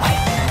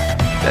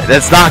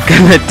 That's not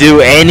gonna do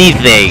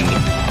anything.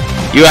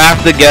 You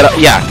have to get up,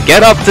 yeah,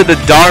 get up to the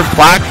darn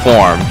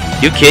platform.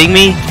 You kidding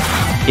me?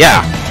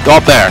 Yeah, go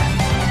up there.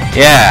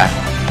 Yeah,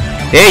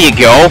 there you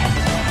go.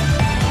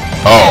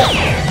 Oh,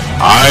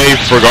 I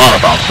forgot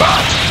about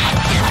that.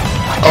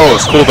 Oh,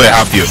 it's cool they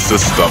have the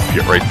assist stuff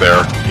here, right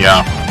there.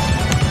 Yeah.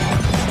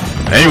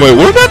 Anyway,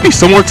 wouldn't that be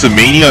similar to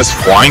Mania's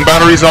flying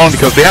battery zone?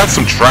 Because they had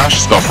some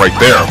trash stuff right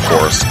there, of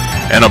course.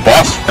 And the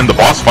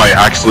boss fight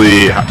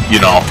actually,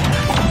 you know,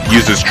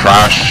 uses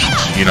trash,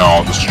 you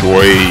know,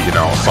 destroy, you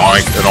know,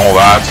 Sonic and all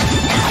that,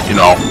 you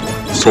know,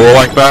 sort of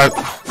like that.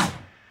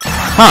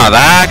 Huh,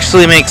 that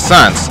actually makes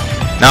sense.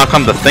 Now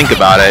come to think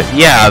about it,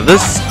 yeah,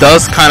 this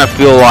does kind of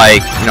feel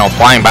like, you know,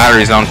 Flying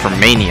Battery Zone from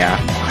Mania,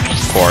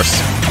 of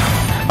course.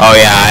 Oh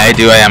yeah, I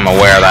am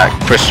aware that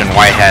Christian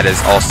Whitehead is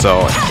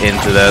also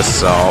into this,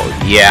 so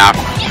yeah.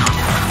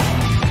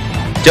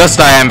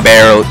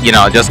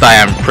 I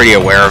am pretty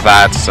aware of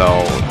that,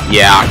 so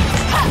yeah.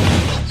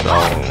 So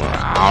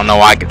I don't know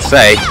what I could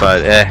say,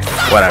 but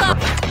whatever.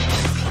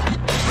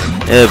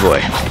 Oh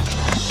boy.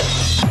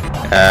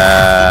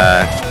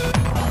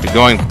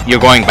 You're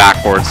going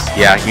backwards.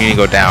 Yeah, you need to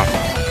go down.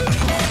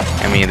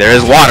 I mean, there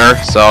is water,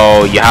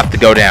 so you have to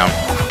go down.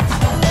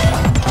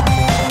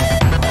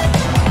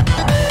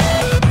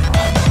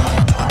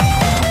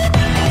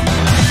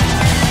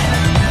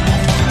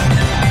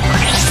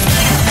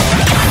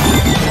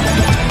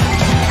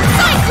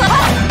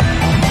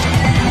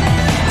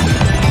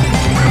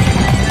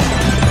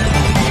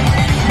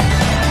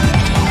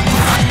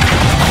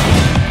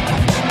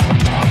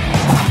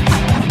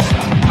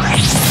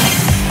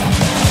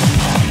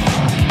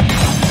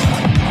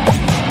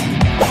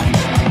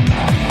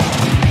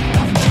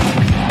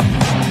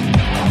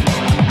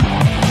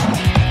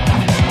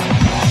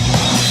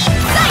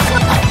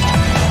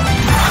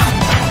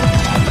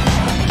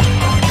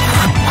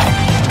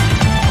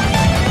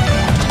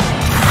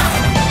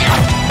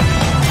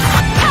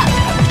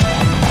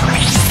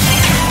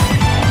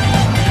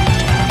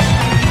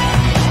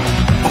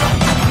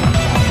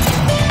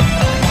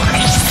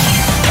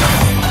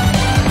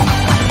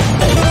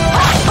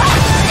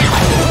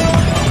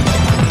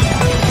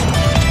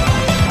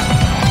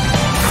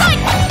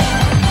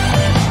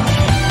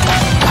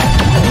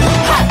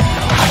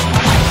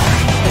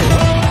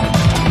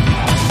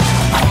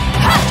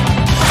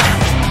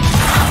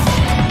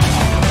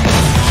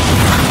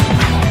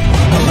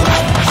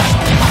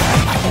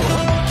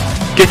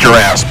 Get your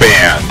ass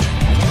banned.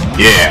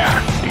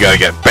 Yeah, you gotta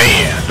get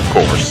banned, of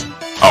course.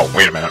 Oh,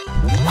 wait a minute.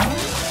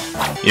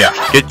 Yeah,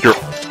 get your...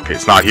 Okay,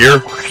 it's not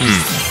here?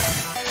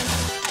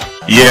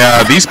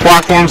 Yeah, these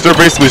platforms, they're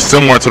basically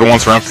similar to the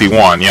ones from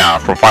MC1, yeah,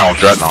 from Final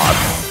Dreadnought.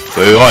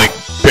 So they, like,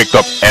 picked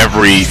up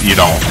every, you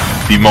know,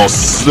 the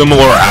most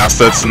similar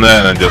assets in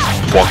there and just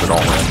plugged it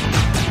all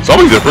in. Some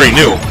of these are pretty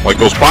new, like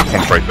those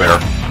platforms right there.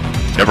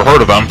 Never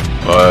heard of them,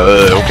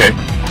 but, okay,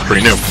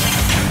 pretty new.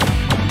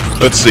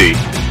 Let's see.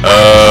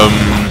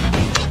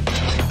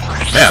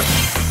 Man,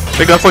 I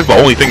think that's like the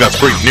only thing that's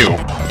pretty new.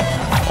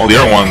 All the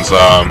other ones,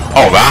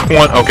 oh, that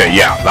one? Okay,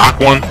 yeah, that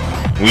one.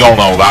 We all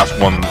know that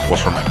one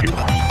was from MP1.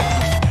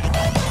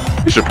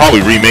 We should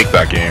probably remake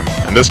that game,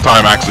 and this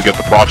time actually get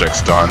the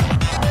projects done.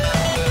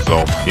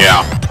 So,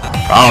 yeah.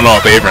 I don't know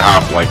if they even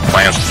have, like,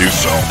 plans to do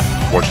so,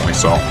 fortunately,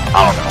 so,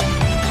 I don't know.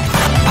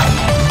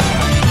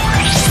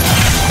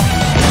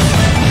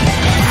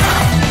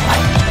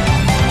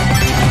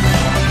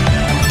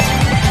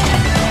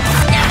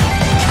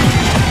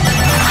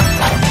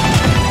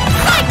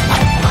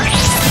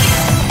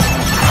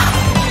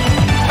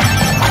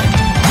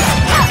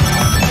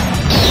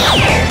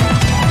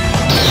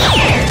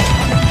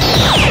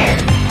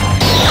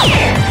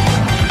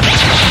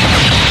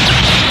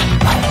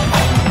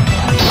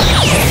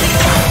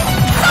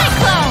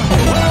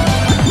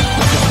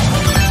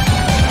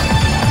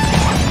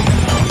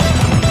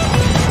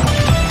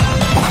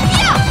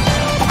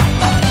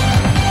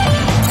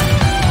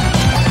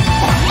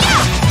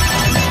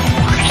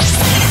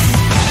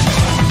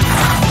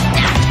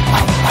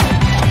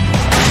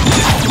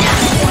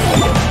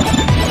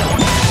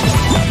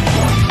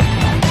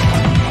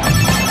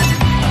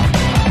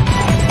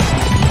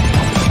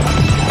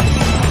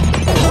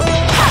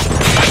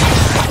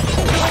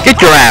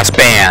 Your ass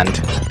banned.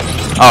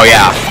 Oh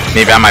yeah,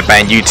 maybe I might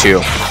ban you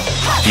too.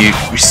 You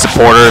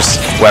supporters,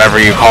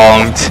 whatever you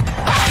call them.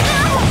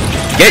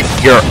 Get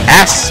your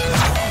ass.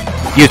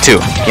 You too.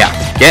 Yeah.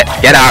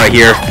 Get out of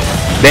here.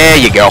 There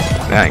you go.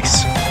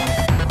 Nice.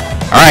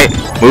 All right,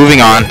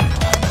 moving on.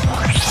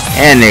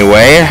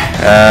 Anyway,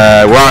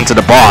 we're on to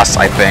the boss,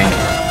 I think.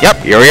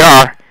 Yep, here we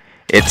are.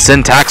 It's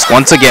Syntax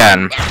once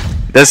again.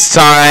 This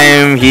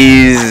time,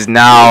 he's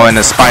now in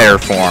a spider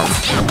form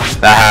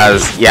that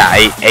has, yeah,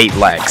 eight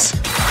legs.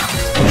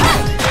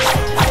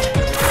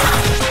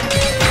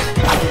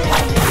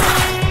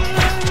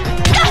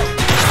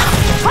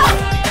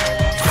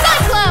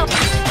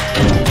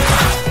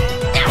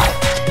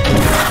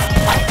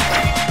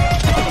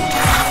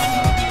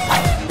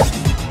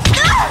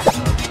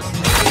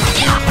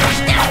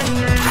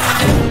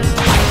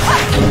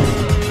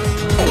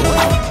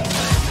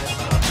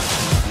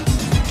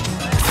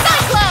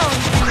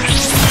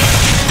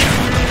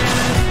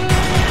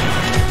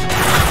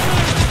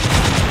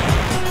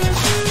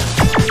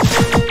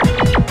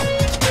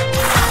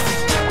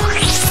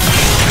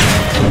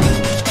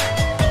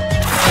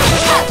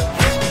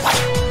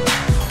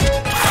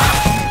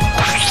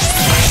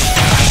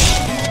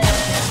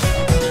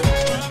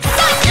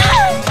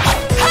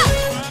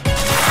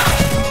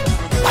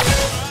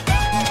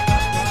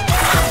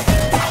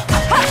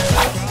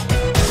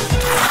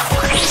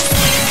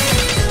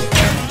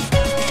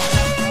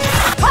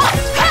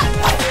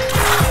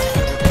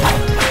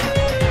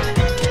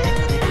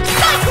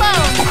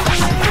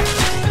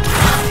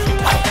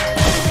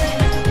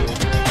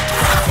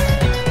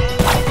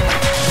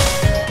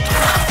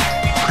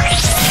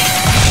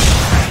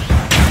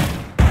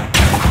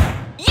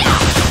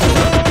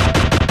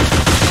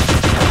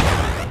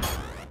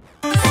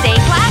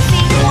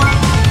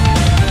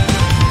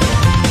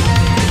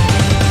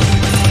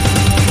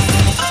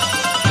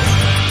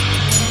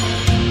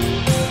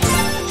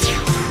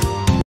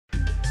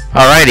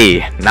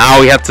 Alrighty,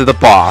 now we head to the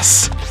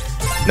boss.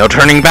 No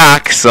turning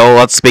back, so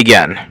let's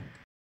begin.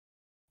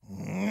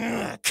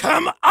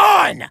 Come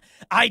on!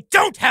 I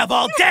don't have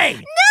all day!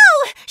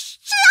 No!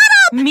 Shut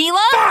up!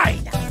 Mila?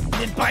 Fine!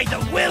 Then by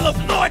the will of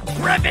Lord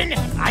Brevin,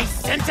 I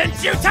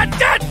sentence you to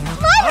death!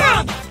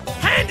 Myra!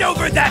 Hand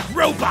over that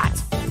robot!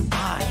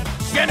 I,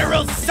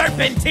 General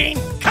Serpentine,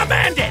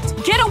 command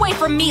it! Get away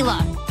from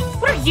Mila!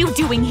 What are you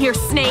doing here,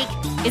 Snake?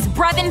 Is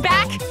Brevin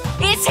back?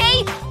 Is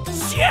he?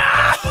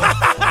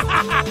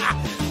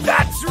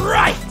 That's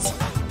right!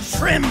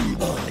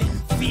 Tremble in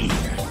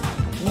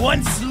fear.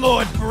 Once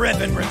Lord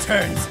Brevin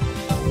returns,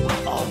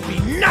 we'll all be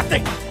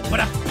nothing but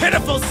a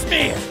pitiful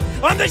smear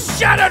on the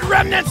shattered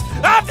remnants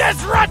of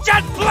this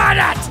wretched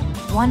planet!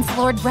 Once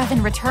Lord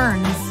Brevin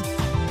returns.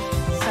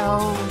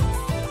 So,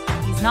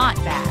 he's not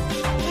back.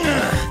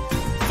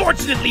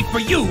 Fortunately for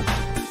you,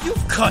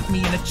 you've caught me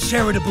in a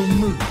charitable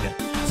mood.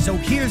 So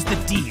here's the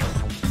deal.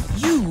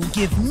 You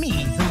give me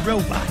the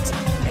robot,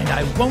 and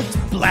I won't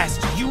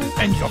blast you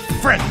and your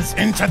friends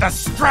into the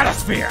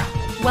stratosphere!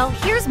 Well,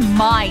 here's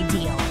my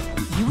deal.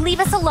 You leave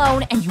us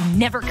alone and you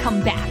never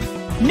come back.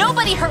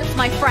 Nobody hurts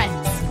my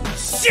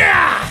friends.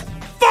 Yeah!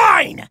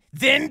 Fine!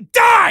 Then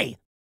die!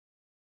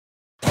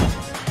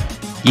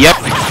 Yep,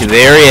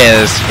 there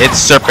he is. It's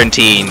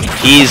Serpentine.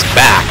 He's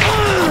back.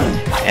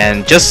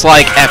 And just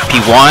like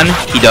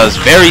FP1, he does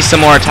very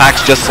similar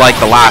attacks just like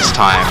the last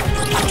time.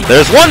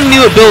 There's one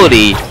new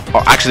ability. Oh,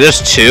 actually,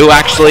 there's two,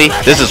 actually.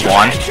 This is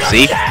one.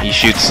 See? He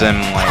shoots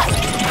him, like,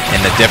 in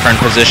a different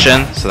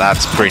position, so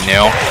that's pretty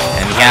new.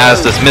 And he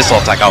has this missile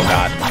attack. Oh,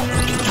 God.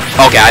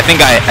 Okay, I think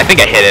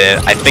I hit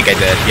it. I think I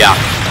did, yeah.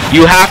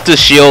 You have to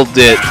shield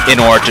it in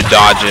order to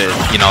dodge it,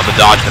 you know, to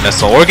dodge the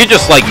missile. Or you can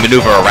just, like,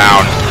 maneuver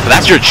around. But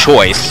that's your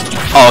choice.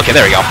 Oh, okay,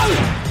 there we go.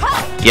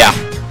 Yeah.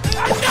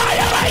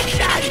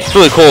 It's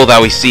really cool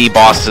that we see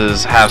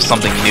bosses have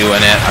something new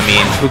in it. I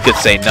mean, who could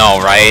say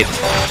no, right?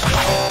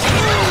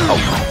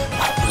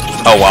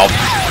 Oh well.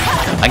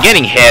 I'm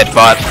getting hit,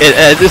 but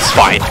it's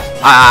fine.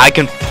 I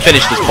can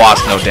finish this boss,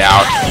 no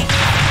doubt.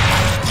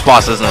 This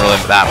boss isn't really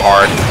that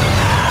hard.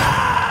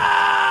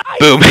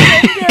 Boom.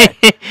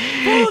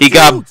 He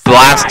got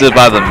blasted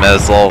by the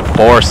missile.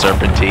 Poor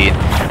Serpentine.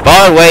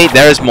 But wait,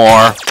 there's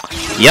more.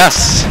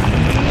 Yes.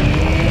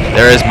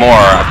 There is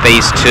more.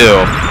 Phase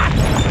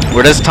 2.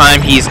 Where this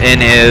time he's in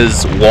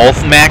his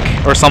wolf mech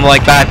or something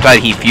like that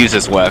he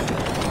fuses with.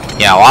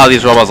 Yeah, a lot of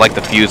these robots like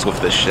to fuse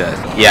with this shit.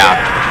 Yeah,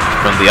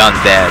 from the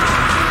undead.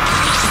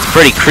 It's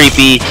pretty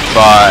creepy,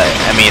 but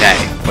I mean, hey,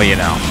 well, you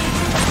know.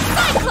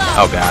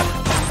 Oh god.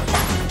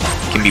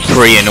 It can be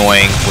pretty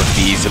annoying with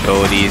these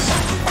abilities.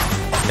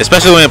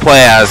 Especially when you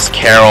play as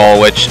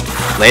Carol, which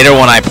later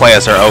when I play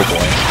as her, oh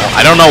boy.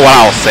 I don't know what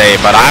I'll say,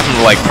 but I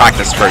haven't like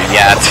practiced her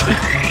yet.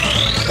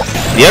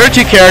 The other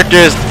two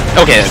characters,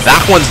 okay,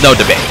 that one's no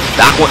debate.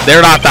 That one,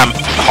 they're not that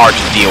hard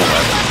to deal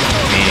with.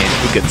 I mean,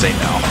 who could say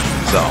no?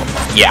 So,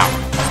 yeah.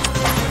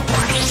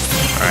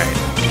 Alright.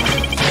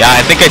 Yeah,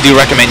 I think I do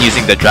recommend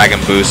using the Dragon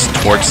Boost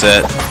towards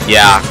it.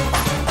 Yeah.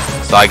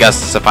 So I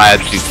guess if I had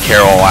to do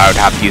Carol, I would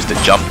have to use the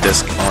Jump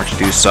Disc in order to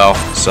do so.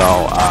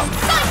 So,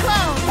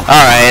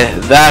 alright,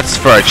 that's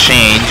for a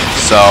change.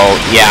 So,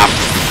 yeah,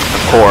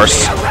 of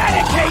course.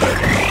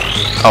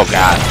 Oh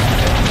god.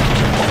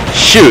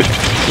 Shoot!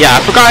 Yeah,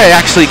 I forgot I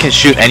actually can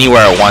shoot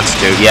anywhere at once,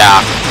 dude. Yeah.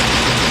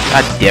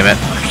 God damn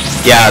it.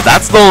 Yeah,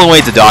 that's the only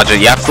way to dodge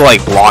it. You have to,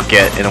 like, block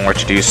it in order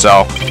to do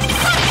so.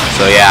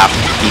 So, yeah,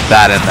 keep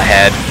that in the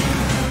head.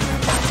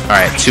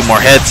 Alright, 2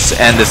 more hits,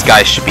 and this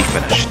guy should be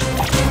finished.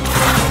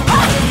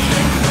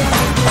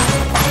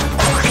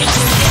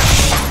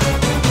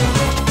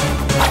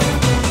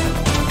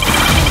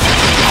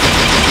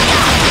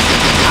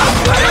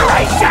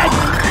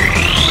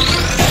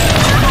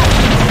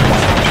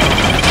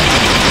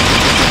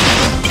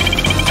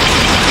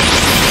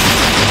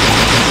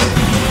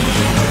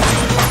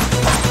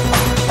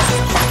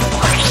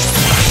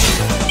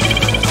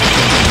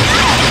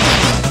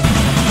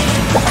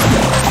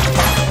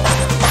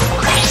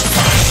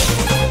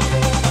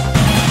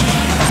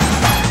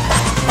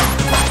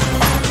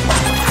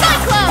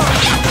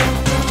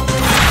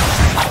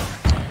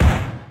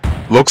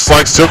 Looks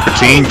like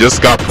Serpentine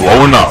just got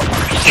blown up.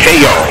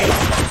 KO!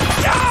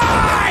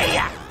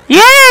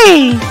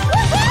 Yay!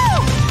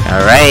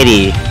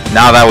 Alrighty.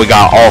 Now that we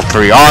got all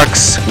 3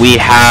 arcs, we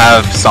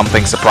have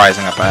something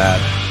surprising up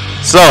ahead.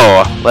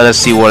 So, let us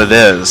see what it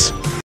is.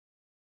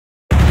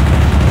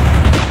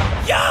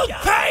 You'll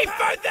pay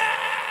for this!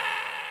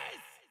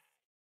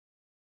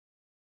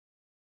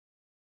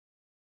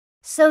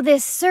 So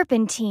this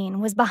Serpentine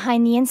was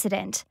behind the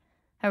incident.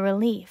 A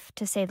relief,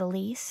 to say the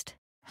least.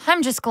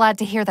 I'm just glad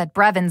to hear that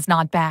Brevin's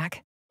not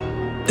back.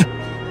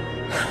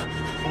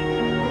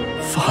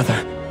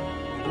 Father.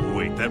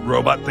 Wait, that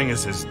robot thing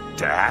is his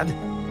dad?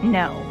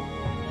 No.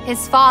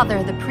 His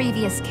father, the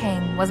previous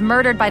king, was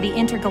murdered by the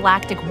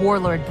intergalactic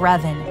warlord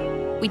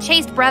Brevin. We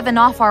chased Brevin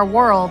off our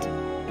world,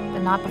 but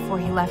not before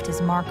he left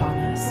his mark on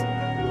us.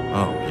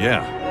 Oh,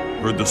 yeah.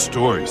 Heard the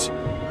stories.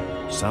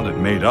 Sounded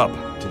made up.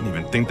 Didn't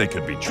even think they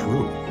could be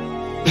true.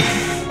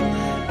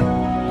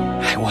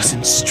 I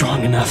wasn't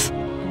strong enough.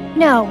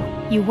 No,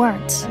 you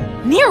weren't.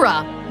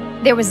 Nira!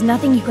 There was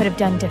nothing you could have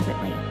done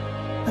differently.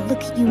 But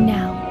look at you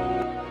now.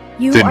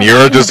 You Did are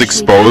Nira just actually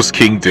expose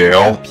King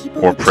Dale?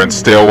 Or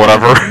Prince Dale,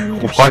 whatever?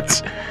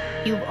 What?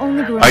 You've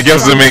only grown I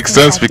guess it strong makes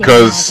since sense that day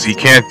because in he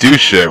Majesty. can't do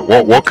shit.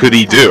 What could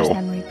he do?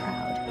 Memory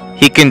proud.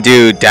 He can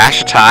do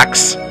dash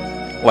attacks.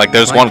 Like,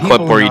 there's My one clip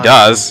people where he and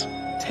I does.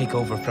 Take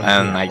over from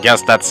And here. I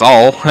guess that's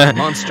all. The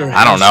monster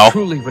I don't has know.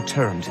 truly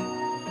returned.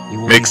 You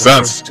will Makes be the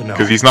sense, first to know.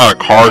 because he's not a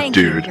card Thank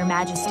you, dude. Your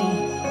Majesty.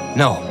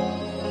 No.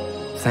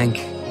 Thank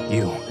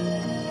you.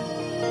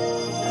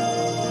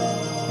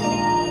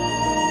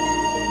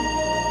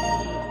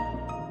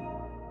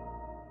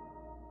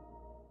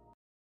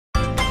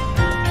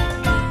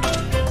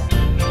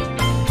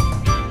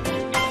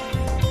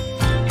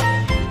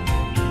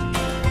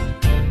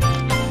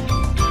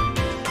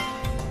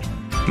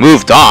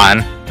 Moved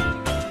on?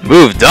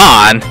 Moved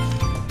on?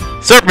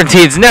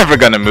 Serpentine's never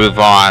gonna move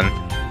on.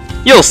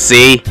 You'll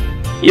see.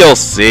 You'll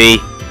see.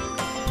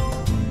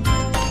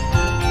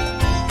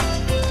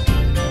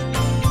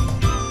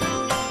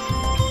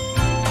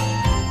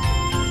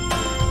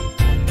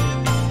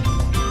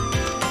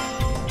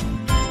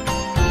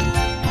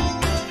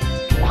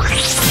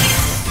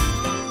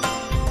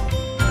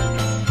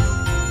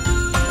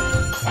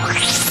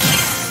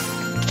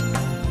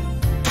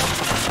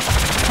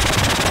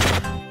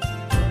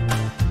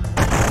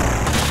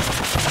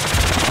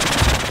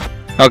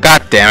 Oh,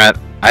 god damn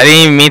it. I didn't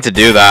even mean to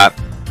do that.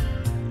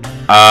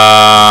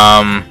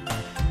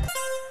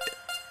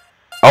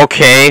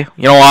 Okay,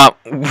 you know what?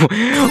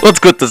 Let's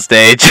quit the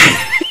stage.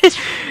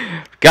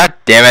 God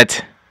damn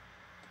it.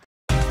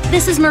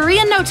 This is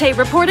Maria Notte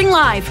reporting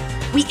live.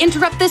 We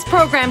interrupt this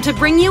program to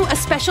bring you a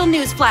special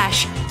news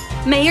flash.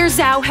 Mayor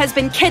Zhao has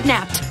been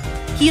kidnapped.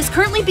 He is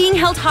currently being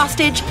held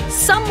hostage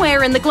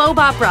somewhere in the Globe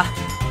Opera.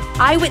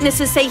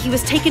 Eyewitnesses say he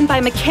was taken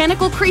by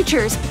mechanical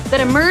creatures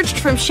that emerged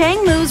from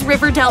Shangmu's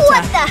River Delta.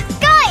 What the?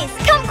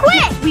 Guys, come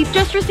quick! We've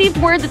just received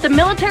word that the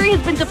military has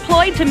been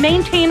deployed to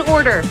maintain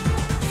order.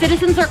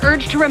 Citizens are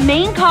urged to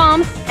remain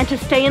calm and to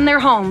stay in their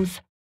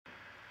homes.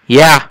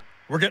 Yeah.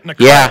 We're getting a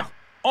call. Yeah.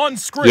 On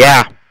screen.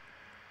 Yeah.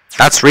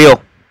 That's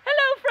real.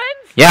 Hello,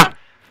 friends. Yeah.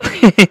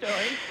 Funny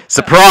story.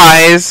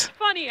 Surprise!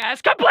 Funny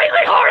as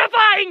completely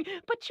horrifying.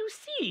 But you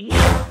see.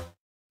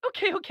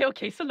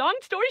 Okay. So long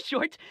story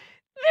short,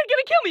 they're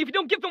gonna kill me if you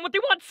don't give them what they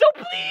want. So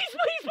please,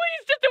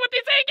 just do what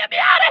they say. Get me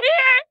out of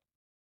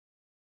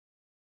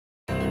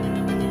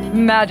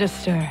here.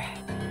 Magister,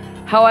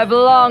 how I've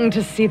longed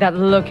to see that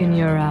look in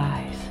your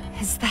eyes.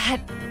 Is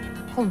that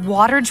a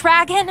water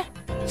dragon?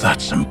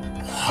 That's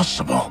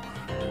impossible.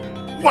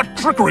 What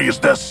trickery is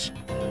this?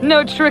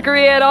 No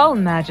trickery at all,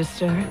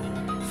 Magister.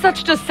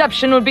 Such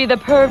deception would be the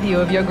purview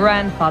of your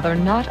grandfather,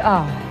 not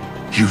I.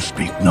 You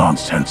speak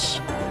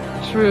nonsense.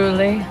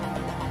 Truly?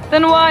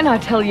 Then why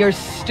not tell your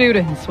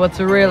students what's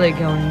really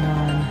going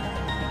on?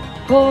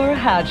 Poor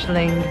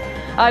hatchling.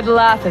 I'd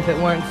laugh if it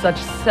weren't such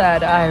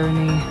sad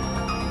irony.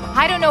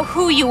 I don't know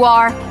who you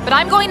are, but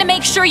I'm going to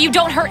make sure you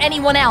don't hurt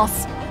anyone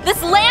else.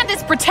 This land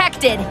is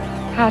protected!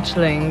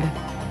 Hatchling,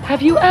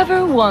 have you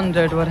ever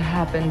wondered what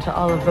happened to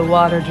all of the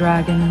water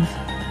dragons?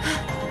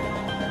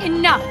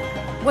 Enough!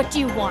 What do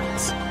you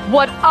want?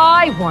 What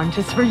I want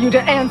is for you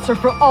to answer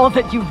for all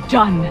that you've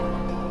done.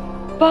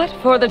 But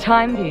for the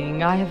time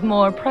being, I have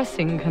more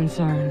pressing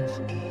concerns.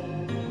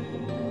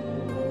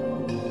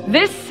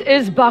 This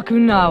is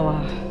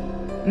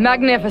Bakunawa.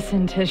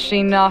 Magnificent, is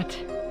she not?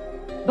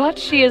 But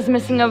she is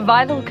missing a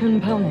vital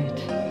component.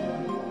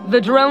 The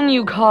drone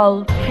you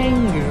call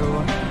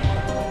Tengu.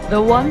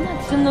 The one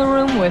that's in the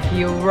room with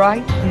you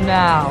right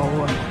now.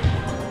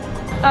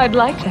 I'd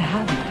like to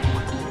have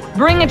it.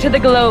 Bring it to the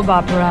Globe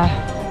Opera.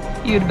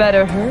 You'd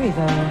better hurry,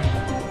 though.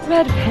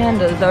 Red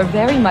pandas are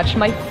very much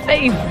my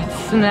favorite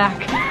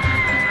snack.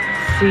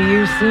 See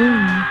you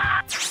soon.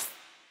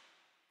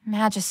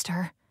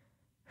 Magister,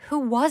 who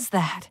was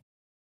that?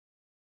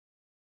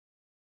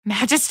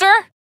 Magister?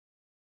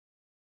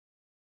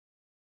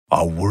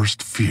 Our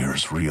worst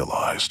fears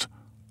realized.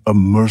 A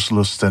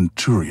merciless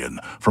centurion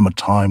from a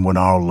time when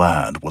our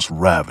land was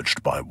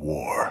ravaged by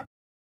war.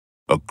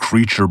 A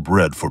creature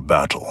bred for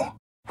battle,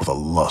 with a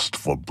lust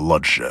for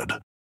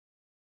bloodshed.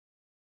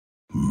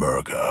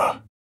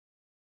 Murga.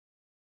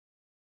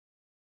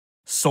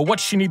 So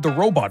what's she need the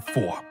robot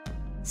for?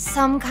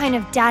 Some kind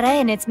of data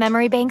in its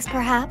memory banks,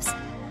 perhaps?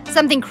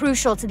 Something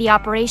crucial to the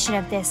operation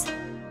of this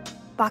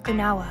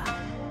Bakunawa.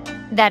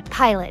 That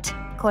pilot,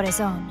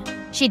 Corazon,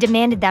 she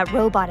demanded that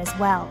robot as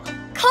well.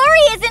 Kari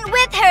isn't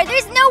with her!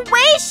 There's no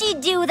way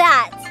she'd do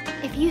that!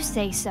 If you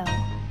say so.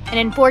 An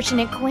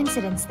unfortunate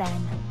coincidence,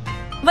 then.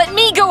 Let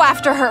me go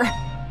after her!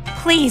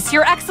 Please,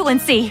 Your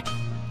Excellency!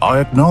 I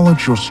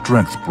acknowledge your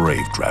strength,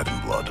 brave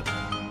Dragonblood,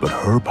 but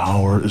her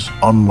power is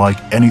unlike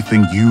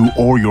anything you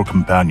or your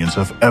companions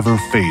have ever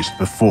faced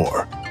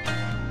before.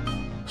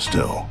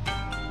 Still,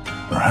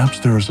 perhaps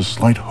there is a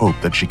slight hope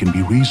that she can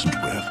be reasoned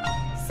with.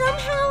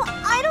 Somehow,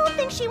 I don't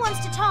think she wants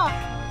to talk.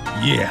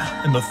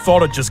 Yeah, and the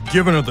thought of just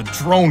giving her the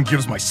drone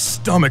gives my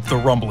stomach the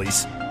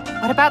rumblies.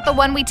 What about the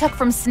one we took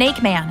from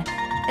Snake Man?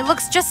 It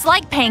looks just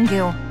like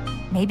Pangu.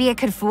 Maybe it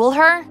could fool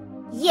her?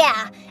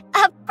 Yeah,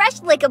 a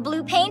fresh lick of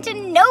blue paint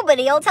and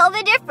nobody'll tell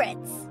the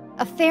difference.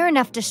 A fair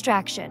enough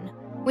distraction.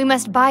 We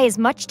must buy as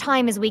much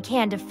time as we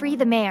can to free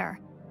the mayor.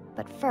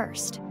 But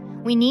first,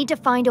 we need to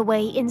find a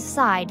way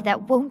inside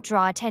that won't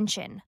draw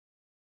attention.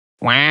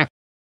 Wah.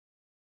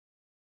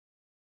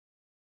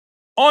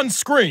 On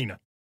screen!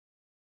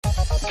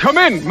 Come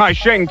in, my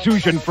Shang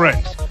Tsung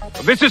friends.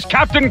 This is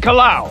Captain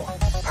Kalau.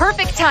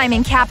 Perfect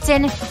timing,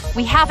 Captain.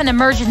 We have an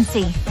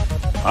emergency.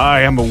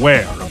 I am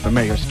aware of the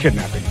mayor's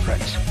kidnapping,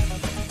 friends.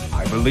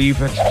 I believe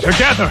that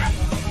together,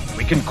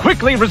 we can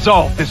quickly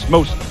resolve this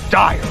most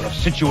dire of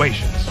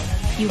situations.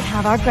 You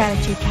have our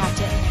gratitude,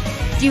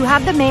 Captain. Do you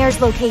have the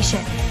mayor's location?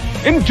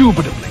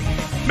 Indubitably.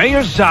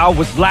 Mayor Zhao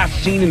was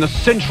last seen in the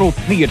Central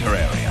Theater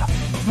area.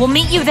 We'll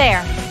meet you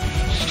there.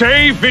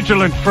 Stay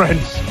vigilant,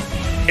 friends.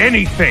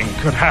 Anything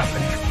could happen.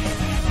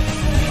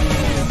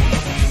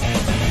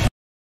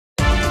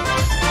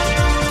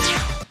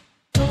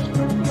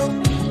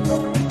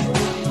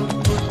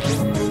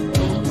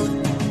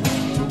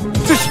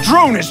 This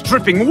drone is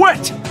dripping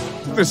wet!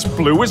 This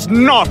blue is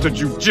not a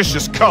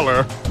judicious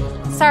color.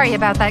 Sorry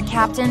about that,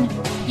 Captain.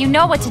 You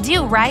know what to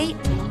do, right?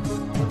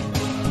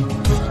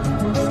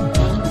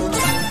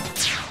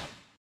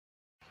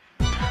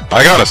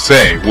 I gotta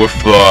say, with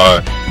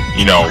the,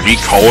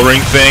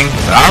 recoloring thing,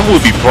 that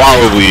would be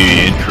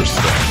probably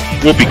interesting.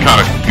 Would be kind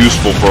of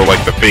useful for,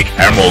 like, the fake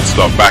emerald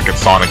stuff back in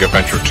Sonic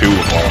Adventure 2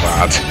 and all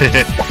that.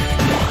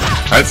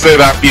 I'd say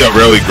that'd be a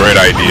really great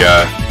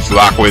idea, so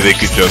that way they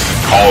could just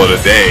call it a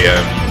day,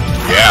 and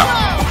yeah,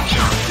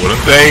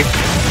 wouldn't they?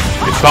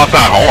 It's not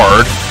that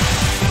hard.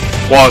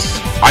 Plus,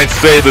 I'd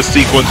say the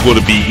sequence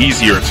would be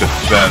easier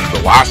than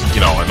the last,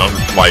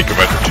 like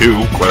Adventure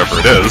 2,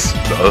 whatever it is.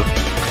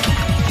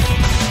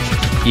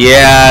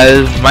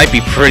 Yeah, it might be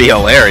pretty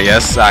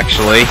hilarious,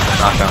 actually.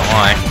 Not gonna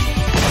lie.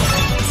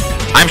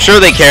 I'm sure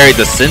they carried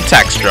the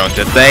Syntax drone,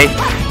 did they?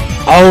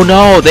 Oh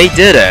no, they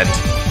didn't.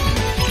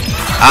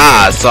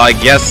 Ah, so I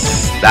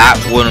guess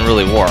that wouldn't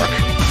really work.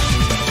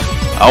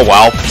 Oh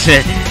well.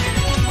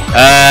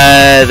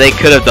 They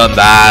could have done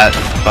that,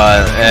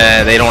 but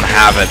they don't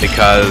have it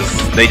because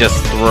they just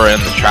threw it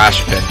in the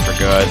trash bin for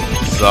good.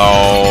 So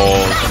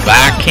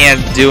that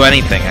can't do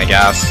anything, I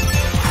guess.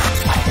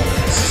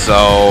 So,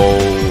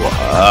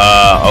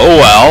 oh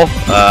well,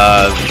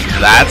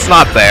 that's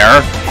not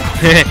there.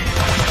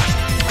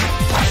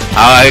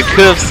 I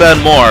could have said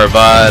more,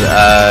 but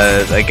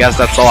I guess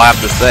that's all I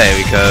have to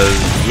say, because,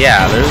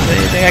 yeah, there's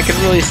anything I can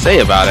really say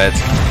about it.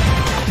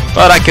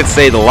 But I could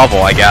say the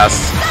level, I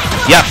guess.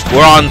 Yep,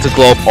 we're on to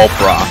Globe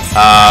Opera.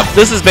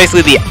 This is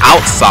basically the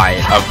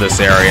outside of this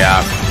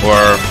area,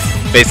 where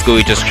basically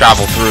we just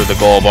travel through the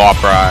Globe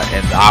Opera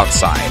and the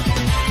outside.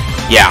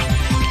 Yeah.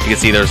 You can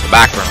see there's the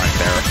background right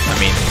there. I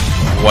mean,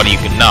 what do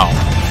you know?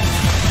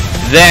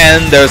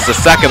 Then there's the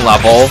second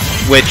level,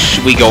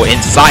 which we go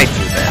inside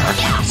through there.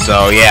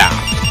 So yeah.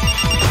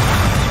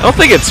 I don't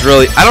think it's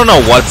really, I don't know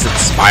what's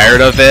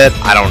inspired of it.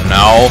 I don't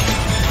know.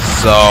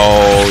 So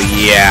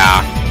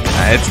yeah.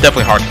 It's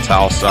definitely hard to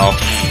tell, so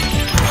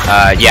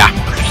yeah.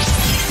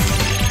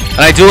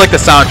 And I do like the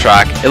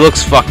soundtrack. It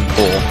looks fucking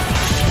cool.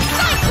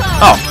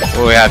 Oh, what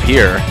do we have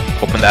here?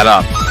 Open that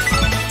up.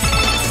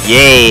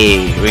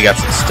 Yay! We got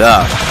some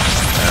stuff.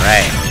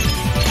 Alright.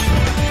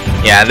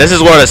 Yeah, this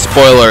is where the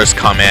spoilers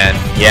come in.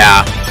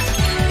 Yeah.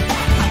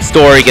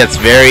 Story gets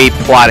very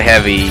plot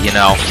heavy,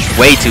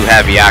 way too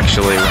heavy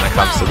actually when it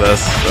comes to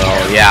this. So,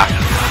 yeah.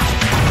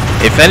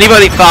 If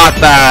anybody thought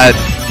that,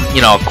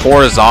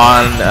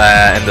 Corazon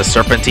and the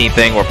Serpentine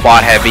thing were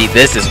plot heavy,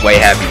 this is way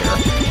heavier.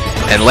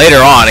 And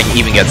later on, it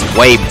even gets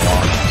way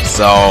more.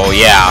 So,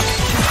 yeah.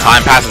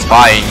 Time passes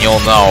by and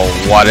you'll know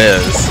what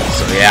is.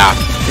 So, yeah.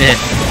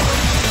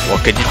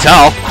 What could you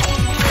tell?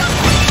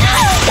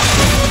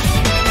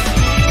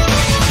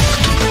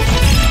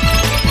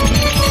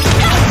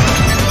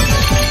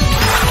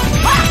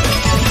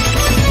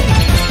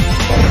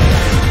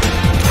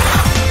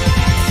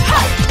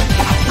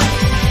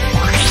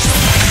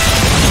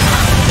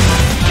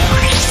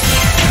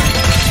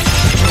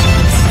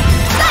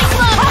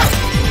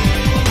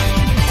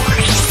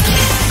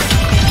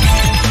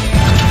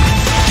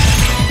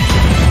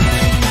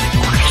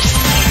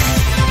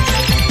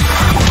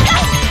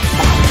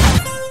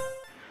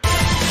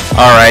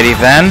 Alrighty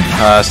then.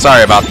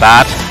 Sorry about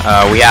that.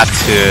 We had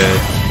to,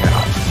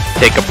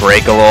 take a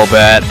break a little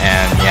bit,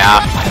 and yeah,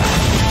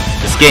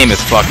 this game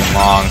is fucking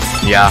long.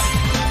 Yeah.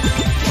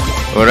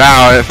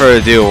 Without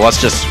further ado,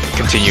 let's just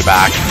continue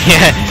back.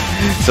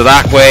 So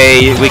that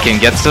way we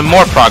can get some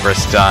more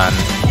progress done.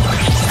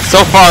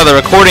 So far, the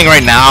recording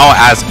right now,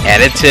 as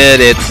edited,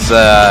 it's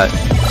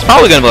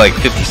probably gonna be like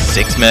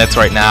 56 minutes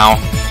right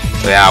now.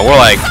 So yeah, we're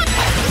like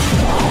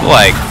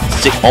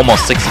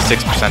almost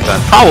 66%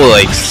 done. Probably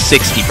like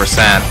 60%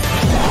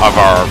 of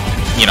our,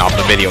 of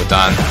the video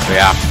done. So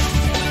yeah.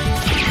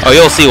 Oh,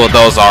 you'll see what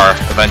those are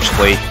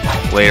eventually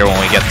later when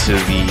we get to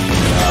the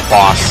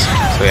boss.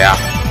 So yeah.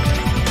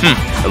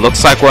 It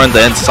looks like we're on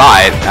the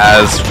inside,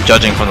 as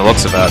judging from the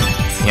looks of it.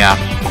 Yeah.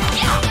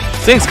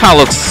 Things kind of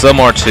look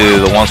similar to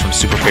the ones from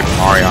Super Paper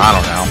Mario. I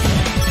don't know.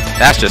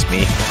 That's just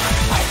me.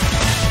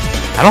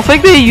 I don't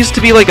think they used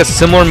to be like a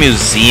similar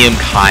museum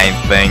kind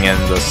thing in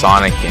the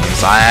Sonic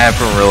games. I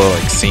haven't really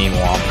seen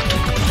one.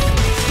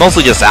 It's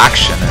mostly just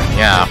action, and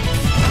yeah.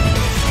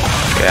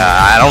 Yeah,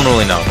 I don't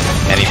really know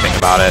anything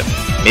about it.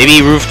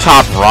 Maybe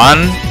Rooftop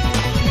Run?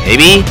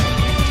 Maybe?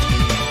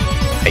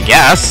 I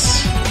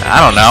guess.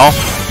 I don't know.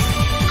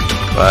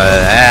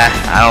 But,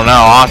 I don't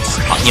know. I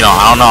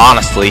don't know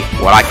honestly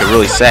what I could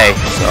really say.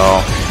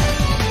 So,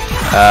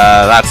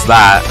 that's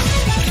that.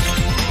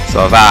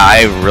 So that,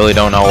 I really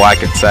don't know what I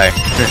could say.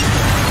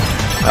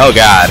 Oh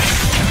god.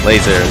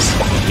 Lasers.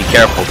 Be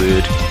careful,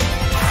 dude.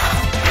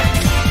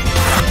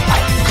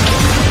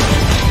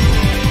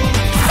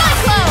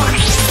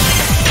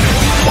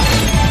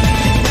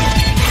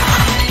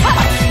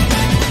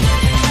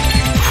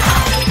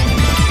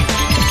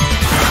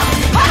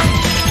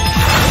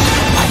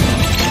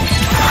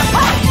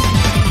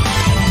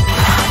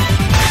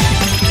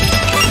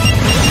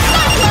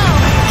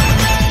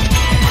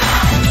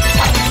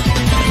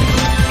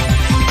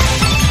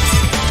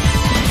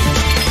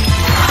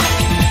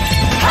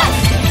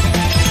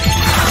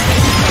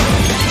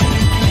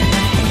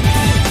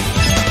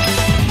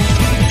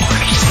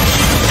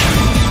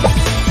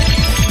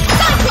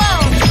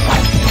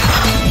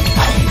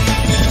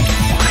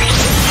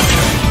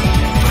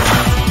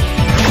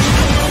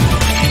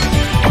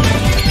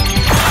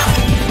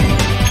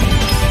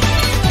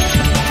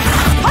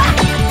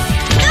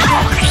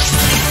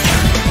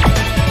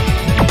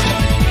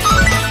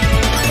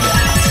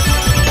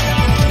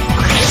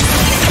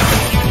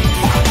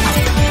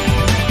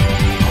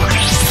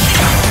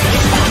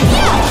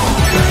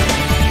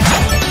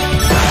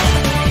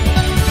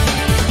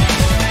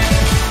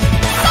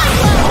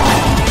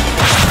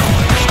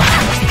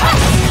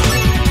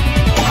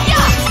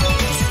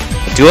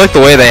 I do like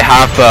the way they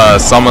have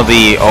some of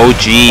the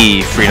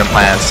OG Freedom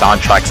Planet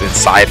soundtracks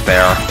inside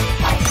there.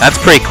 That's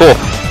pretty cool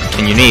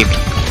and unique.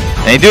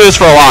 And they do this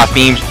for a lot of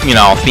themes,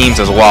 themes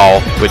as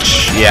well,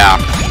 which, yeah,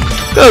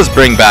 does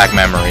bring back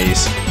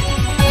memories.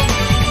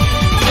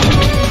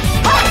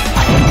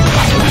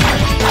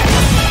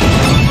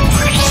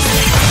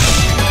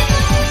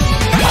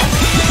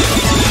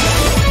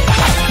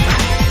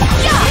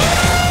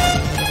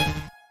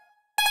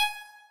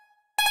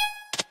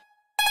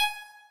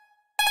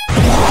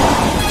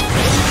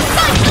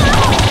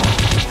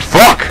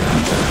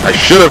 I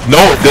should have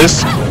known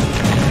this.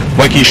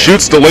 Like, he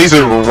shoots the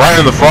laser right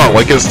in the front,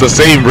 like it's the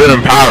same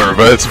rhythm pattern,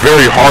 but it's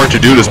very hard to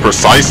do this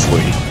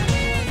precisely.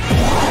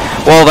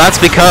 Well, that's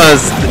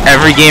because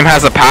every game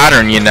has a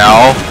pattern,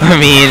 I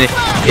mean,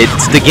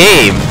 it's the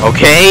game,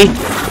 okay?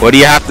 What do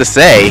you have to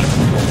say?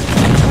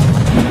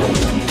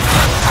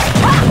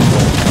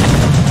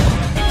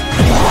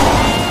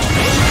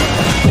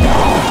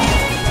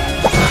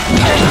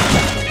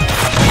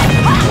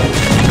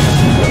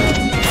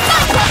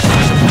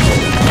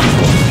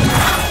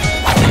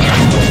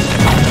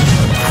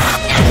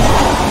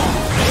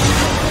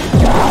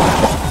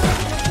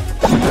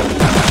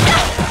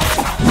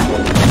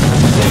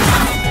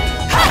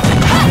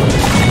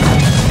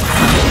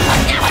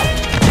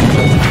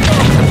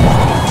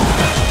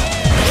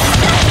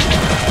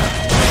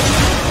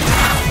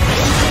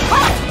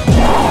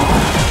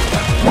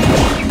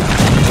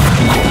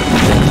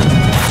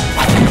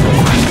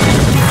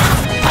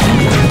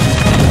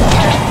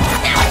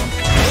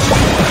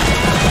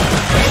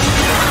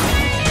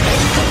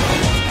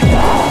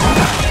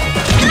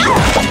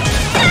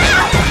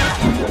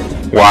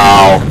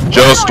 Wow.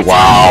 Just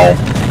wow.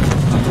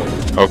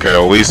 Okay,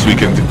 at least we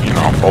can,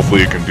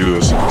 hopefully you can do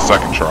this in the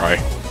second try.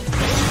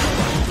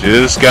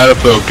 Just gotta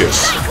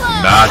focus,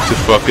 not to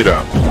fuck it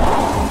up.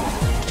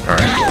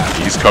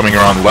 Alright, he's coming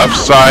around the left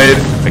side.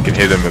 I can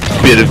hit him a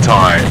bit of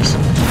times.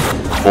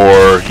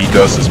 Or he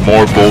does this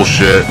more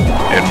bullshit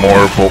and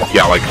more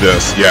yeah, like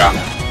this, yeah.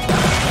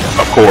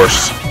 Of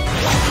course.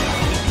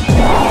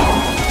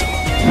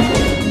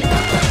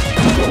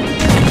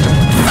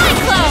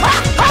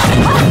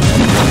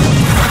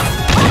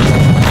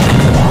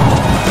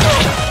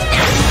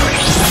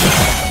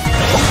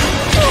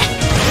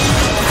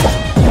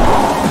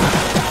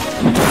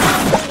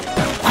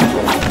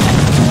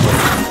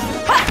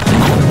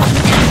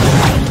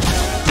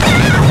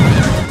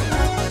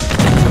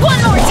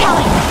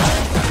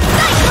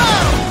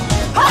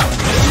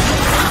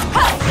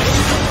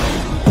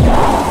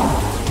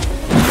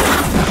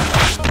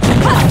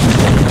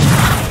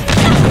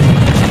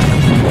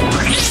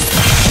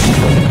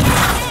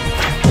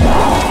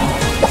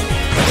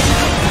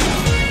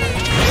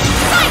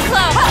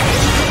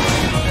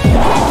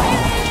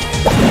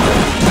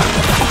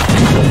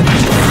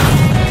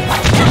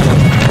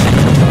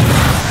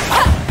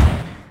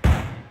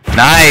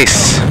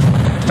 Nice!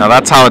 Now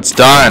that's how it's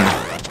done.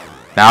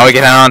 Now we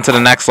can head on to the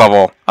next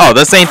level. Oh,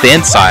 this ain't the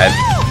inside.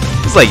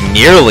 It's like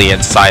nearly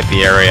inside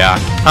the area.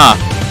 Huh.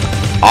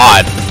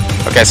 Odd.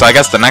 Okay, so I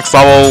guess the next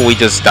level, we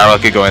just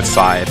directly go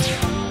inside.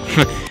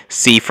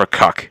 C for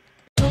cuck.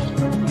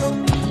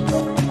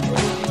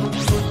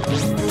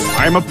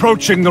 I'm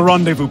approaching the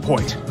rendezvous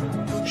point.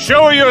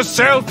 Show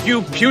yourself,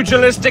 you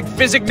pugilistic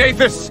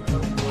Physignathus!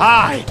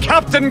 I,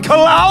 Captain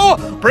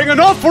Kalau, bring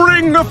an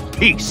offering of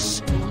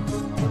peace!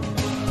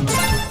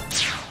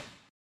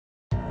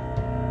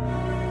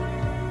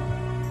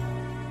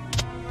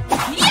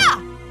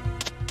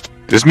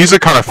 This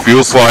music kind of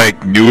feels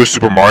like newer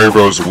Super Mario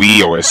Bros.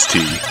 Wii OST.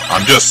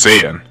 I'm just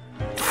saying.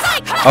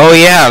 Oh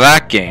yeah,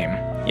 that game.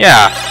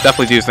 Yeah,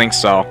 definitely do think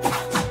so.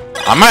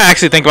 I might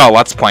actually think about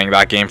Let's Playing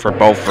that game for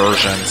both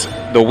versions,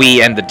 the Wii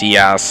and the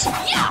DS.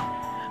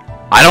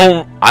 I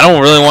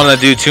don't really want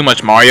to do too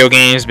much Mario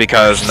games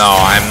because no,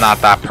 I'm not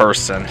that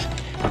person.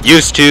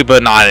 Used to,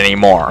 but not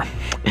anymore.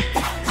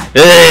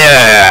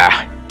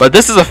 Yeah. But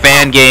this is a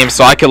fan game,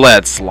 so I could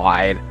let it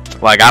slide.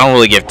 Like, I don't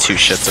really give two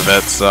shits of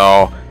it,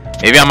 so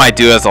maybe I might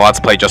do it as a Let's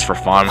Play just for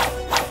fun.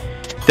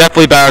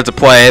 Definitely better to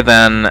play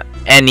than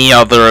any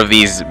other of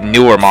these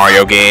newer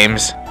Mario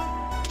games.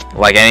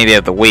 Like any day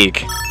of the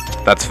week.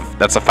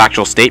 That's a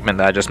factual statement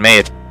that I just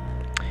made.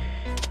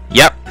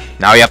 Yep,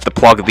 now you have to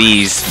plug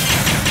these.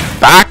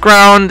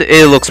 Background,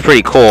 it looks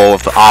pretty cool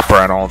with the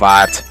opera and all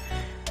that.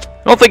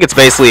 I don't think it's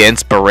basically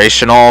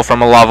inspirational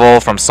from a level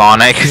from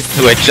Sonic,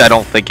 which I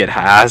don't think it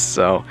has,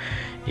 so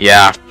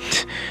yeah.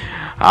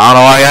 I don't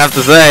know what I have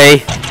to say.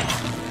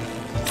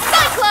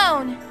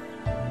 Cyclone!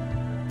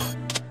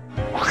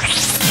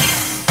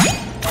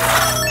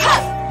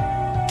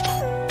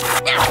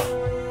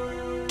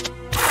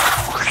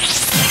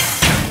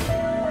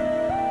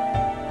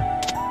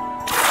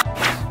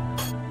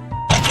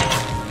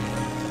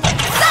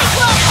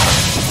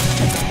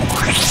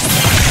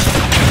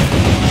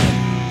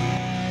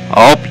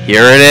 Oh,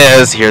 here it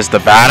is. Here's the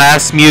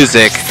badass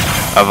music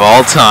of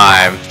all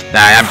time. Nah,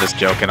 I'm just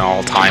joking.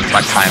 All time,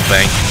 that kind of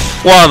thing.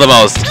 One of the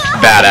most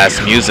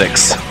badass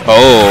musics.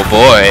 Oh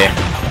boy.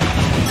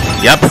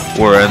 Yep,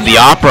 we're in the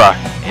opera.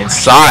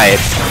 Inside.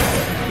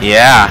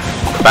 Yeah.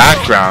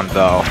 Background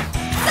though.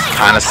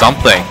 Kinda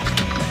something.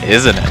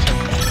 Isn't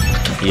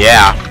it?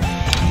 Yeah.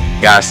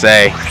 Gotta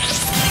say.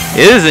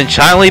 It is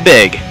entirely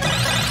big.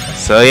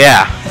 So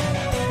yeah.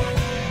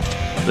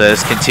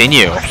 Let's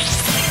continue.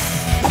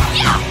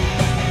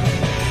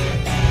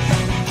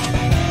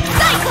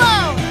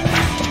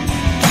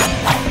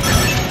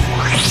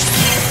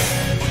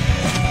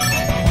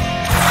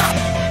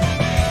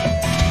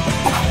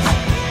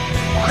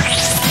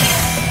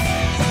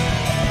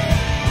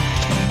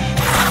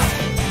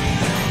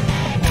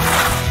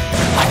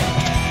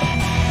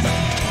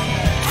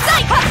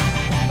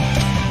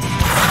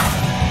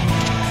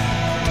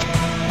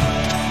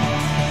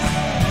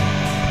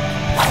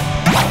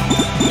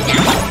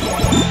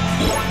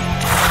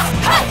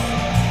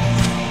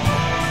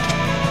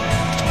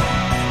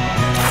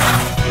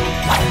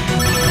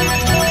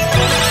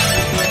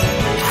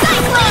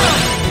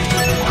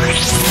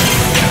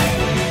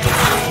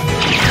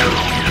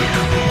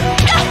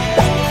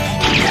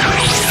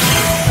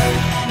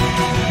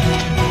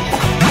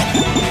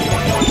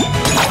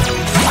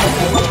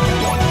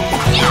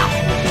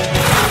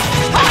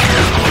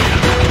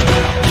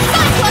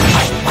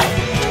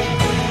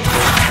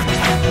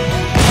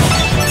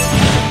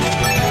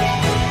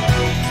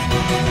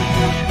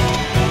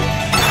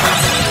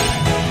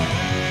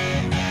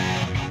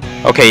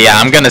 Okay, yeah,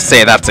 I'm gonna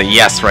say that's a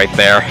yes right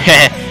there.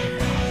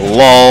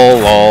 Lol,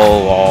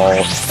 lol,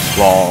 lol,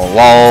 lol,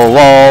 lol,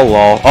 lol,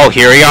 lol. Oh,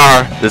 here we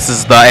are. This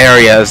is the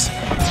areas.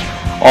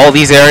 All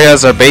these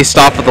areas are based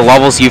off of the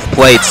levels you've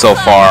played so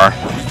far.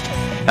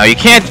 Now you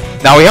can't.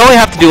 Now we only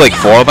have to do like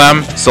 4 of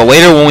them. So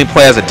later when we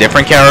play as a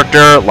different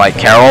character, like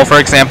Carol, for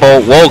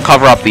example, we'll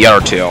cover up the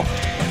other 2.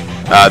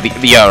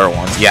 The other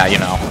ones. Yeah, you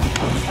know.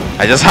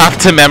 I just have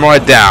to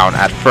memorize it down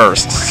at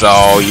first.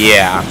 So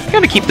yeah, I'm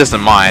gonna keep this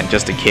in mind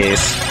just in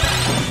case.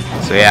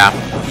 So yeah.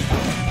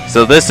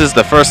 So this is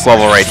the first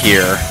level right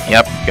here.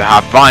 Yep, you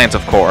have vines,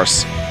 of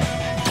course.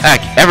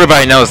 Heck,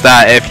 everybody knows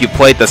that if you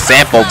played the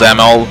sample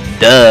demo.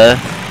 Duh.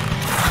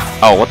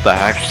 Oh, what the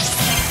heck?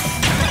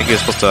 I think you're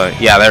supposed to...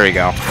 Yeah, there we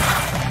go.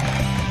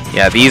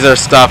 Yeah, these are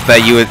stuff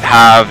that you would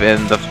have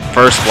in the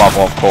first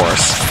level, of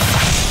course.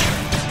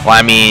 Well,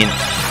 I mean...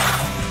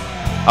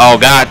 Oh,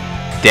 god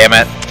damn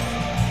it.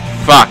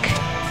 Fuck.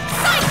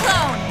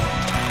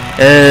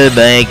 Oh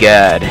my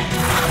god.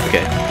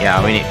 Okay, yeah,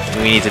 we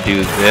need to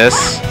do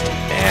this,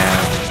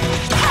 and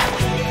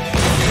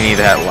we need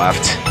to head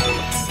left.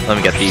 Let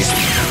me get these.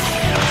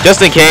 Just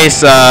in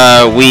case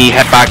we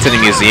head back to the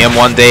museum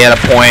one day at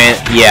a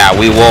point, yeah,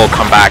 we will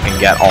come back and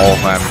get all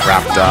of them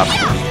wrapped up.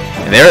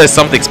 And there is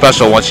something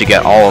special once you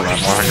get all of them,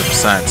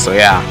 100%. So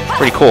yeah,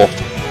 pretty cool.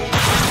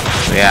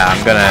 So yeah,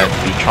 I'm gonna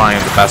be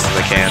trying the best as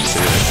I can to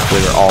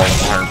clear all of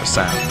them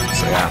 100%.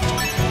 So yeah.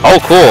 Oh,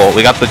 cool!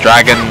 We got the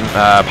dragon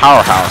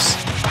powerhouse.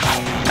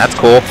 That's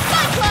cool.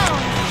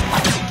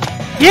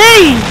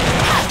 Yay!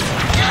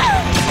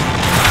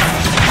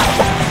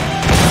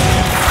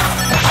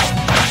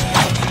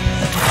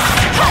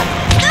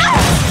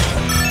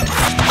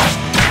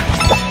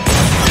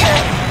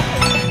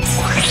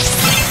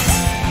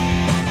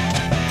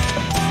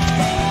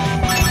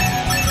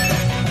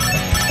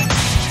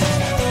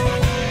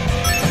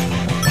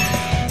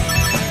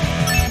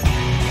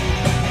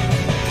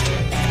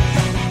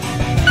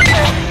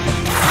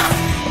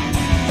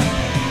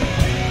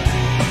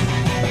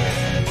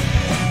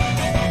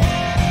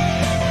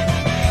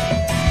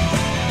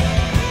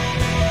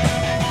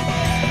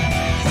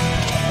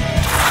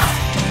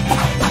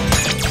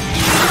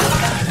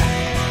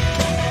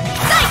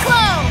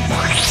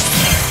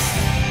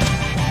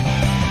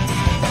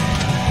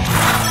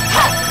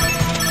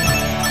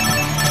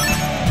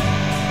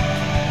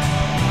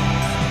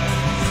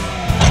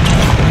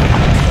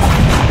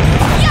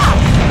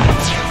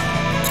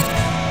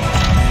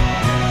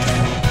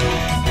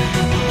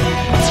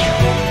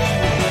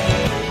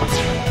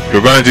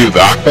 You're gonna do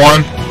that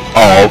one?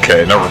 Oh,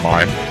 okay, never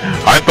mind.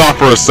 I thought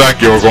for a sec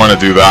you were going to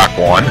do that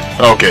one.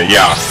 Okay,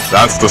 yeah,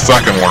 that's the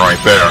second one right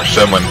there,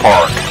 Shenlin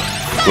Park,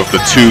 with the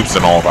tubes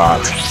and all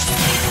that.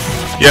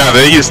 Yeah,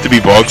 there used to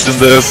be bugs in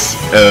this,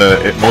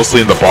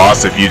 mostly in the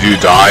boss. If you do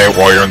die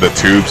while you're in the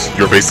tubes,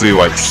 you're basically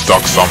like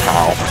stuck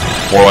somehow.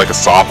 Or like a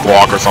soft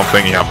block or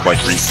something, you have to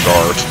like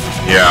restart.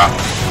 Yeah,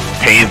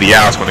 pain in the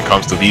ass when it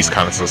comes to these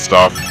kinds of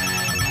stuff.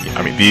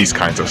 I mean, these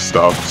kinds of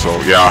stuff, so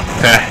yeah.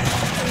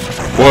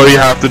 What do you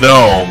have to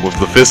know with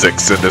the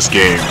physics in this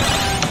game?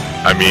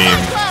 I mean,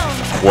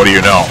 what do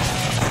you know?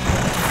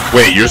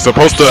 Wait, you're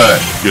supposed to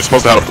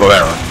head up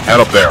there. Head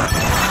up there.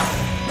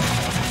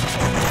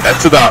 Head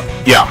to that,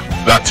 yeah,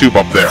 that tube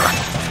up there.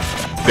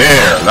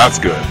 There, that's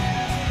good.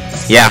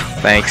 Yeah,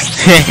 thanks.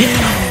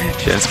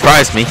 Shouldn't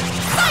surprise me.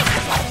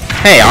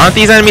 Hey, aren't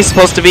these enemies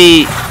supposed to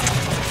be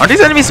on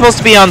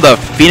the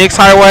Phoenix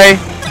Highway?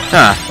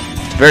 Huh.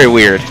 Very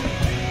weird.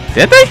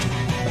 Did they?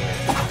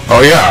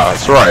 Oh yeah,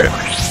 that's right.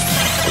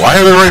 Why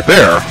are they right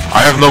there?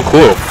 I have no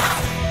clue.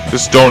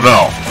 Just don't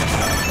know.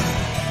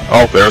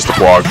 Oh, there's the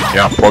plug.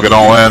 Yeah, plug it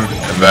all in,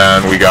 and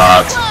then we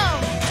got...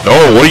 No,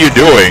 what are you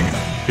doing?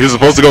 You're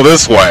supposed to go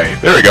this way.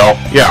 There we go.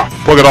 Yeah,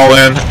 plug it all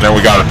in, and then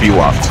we got a few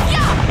left.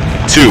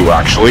 2,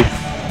 actually.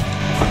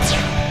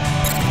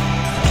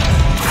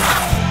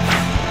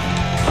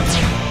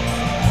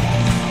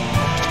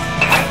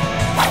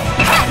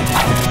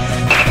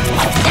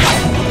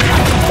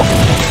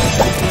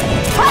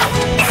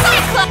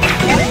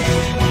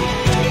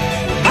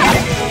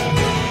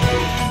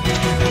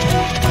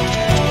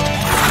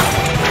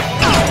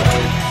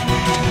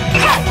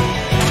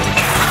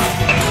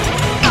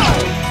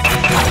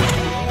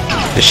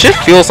 This shit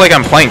feels like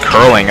I'm playing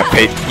curling,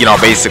 you know,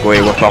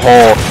 basically, with the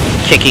whole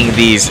kicking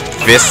these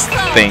fist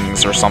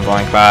things or something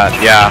like that.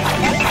 Yeah,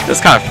 it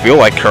does kind of feel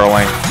like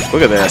curling.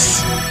 Look at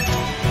this.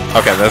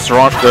 Okay, there's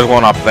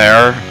one up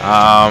there.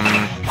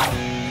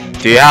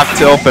 Do you have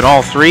to open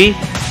all 3?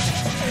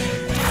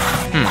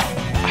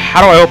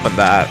 How do I open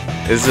that?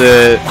 Is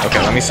it...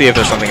 Okay, let me see if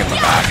there's something in the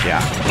back.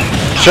 Yeah.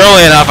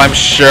 Surely enough, I'm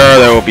sure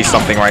there will be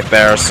something right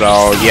there,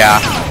 so yeah.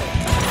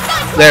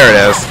 There it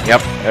is.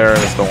 Yep, there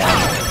is the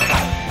one.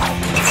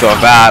 So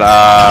that,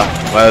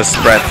 let us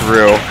spread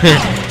through.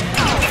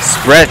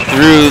 Spread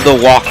through the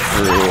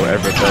walkthrough,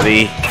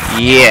 everybody.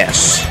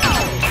 Yes.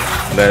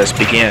 Let us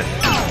begin.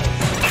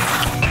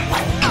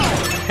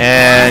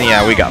 And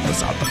yeah, we got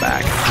this out the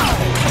back.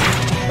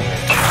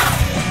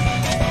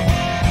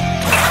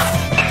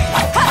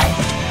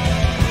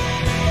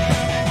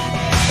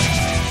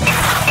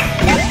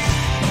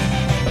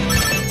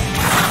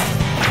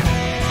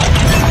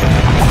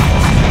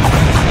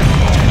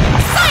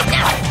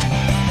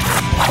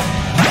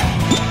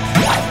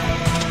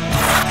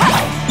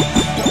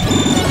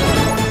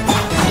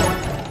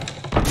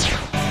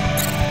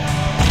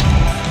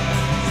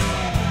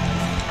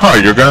 Huh,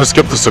 you're gonna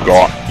skip the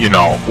cigar, you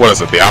know, what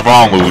is it, the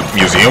Avalon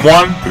Museum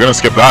one? You're gonna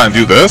skip that and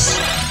do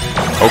this?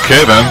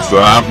 Okay then,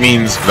 so that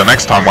means the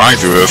next time I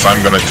do this,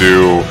 I'm gonna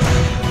do,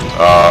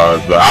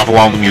 the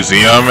Avalon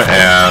Museum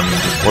and,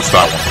 what's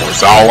that one for,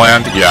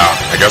 Zowland? Yeah,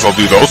 I guess I'll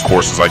do those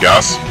courses, I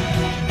guess.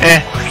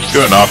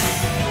 Good enough.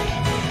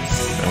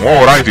 And what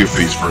would I do for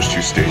these first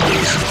 2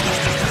 stages?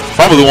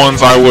 Probably the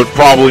ones I would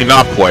probably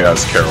not play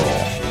as Carol.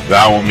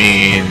 That will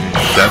mean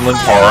Shenlin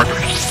Park,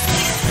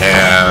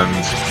 and...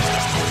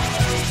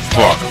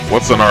 Fuck,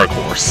 what's another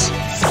course?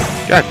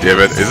 God damn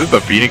it, is it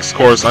the Phoenix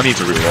course? I need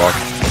to relook.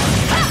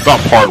 It's not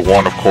part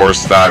 1, of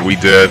course, that we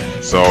did,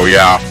 so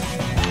yeah.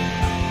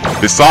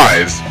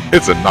 Besides,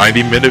 it's a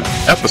 90-minute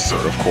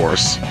episode, of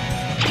course.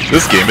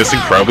 This game is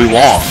incredibly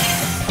long,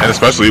 and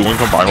especially when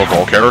combined with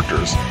all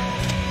characters.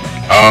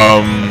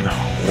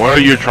 What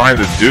are you trying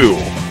to do?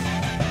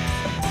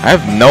 I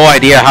have no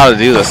idea how to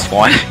do this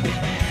one.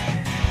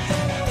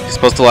 You're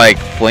supposed to like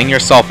fling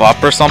yourself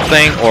up or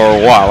something, or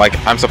what? Like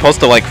I'm supposed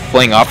to like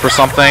fling up or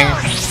something,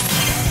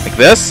 like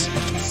this?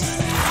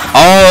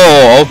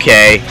 Oh,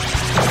 okay.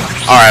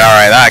 All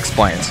right, that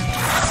explains.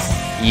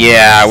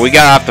 Yeah, we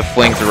gotta have to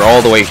fling through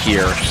all the way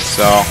here.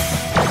 So,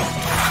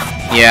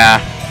 yeah.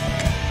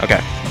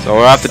 Okay, so what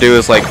we'll have to do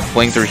is like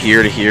fling through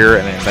here to here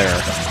and then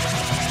there.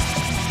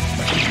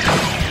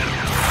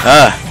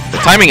 The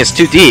timing is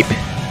too deep.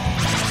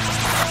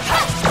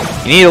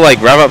 You need to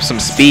like rev up some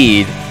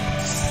speed.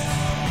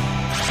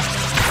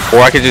 Or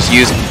I could just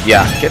use...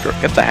 Yeah, get the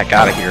heck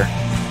out of here.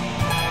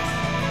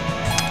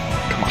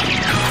 Come on.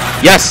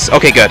 Yes!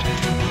 Okay, good.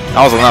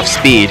 That was enough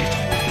speed.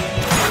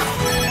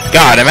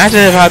 God, imagine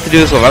if I had to do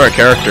this with other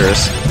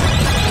characters.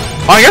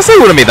 Well, I guess it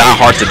wouldn't be that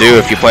hard to do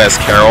if you play as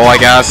Carol, I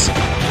guess.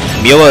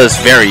 Mila is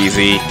very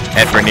easy.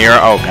 And for Nira,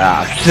 oh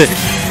god.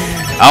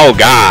 Oh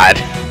god.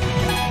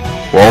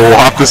 Well, we'll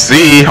have to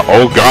see.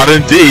 Oh god,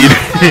 indeed.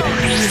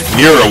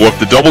 Nira with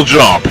the double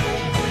jump.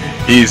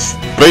 He's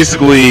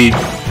basically...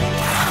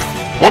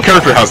 What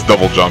character has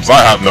double jumps? I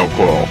have no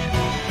clue.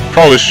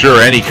 Probably sure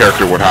any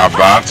character would have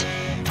that.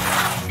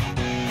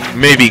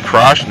 Maybe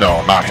Crash? No,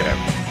 not him.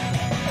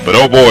 But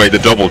oh boy, the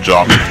double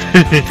jump.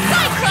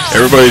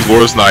 Everybody's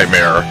worst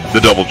nightmare,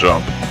 the double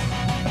jump.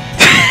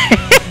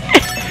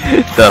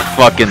 The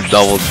fucking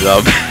double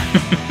jump.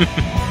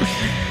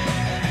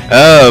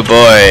 Oh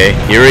boy,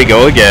 here we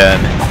go again.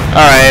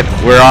 Alright,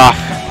 we're off.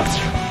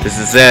 This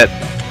is it.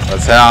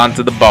 Let's head on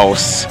to the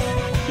boss.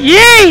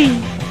 Yay!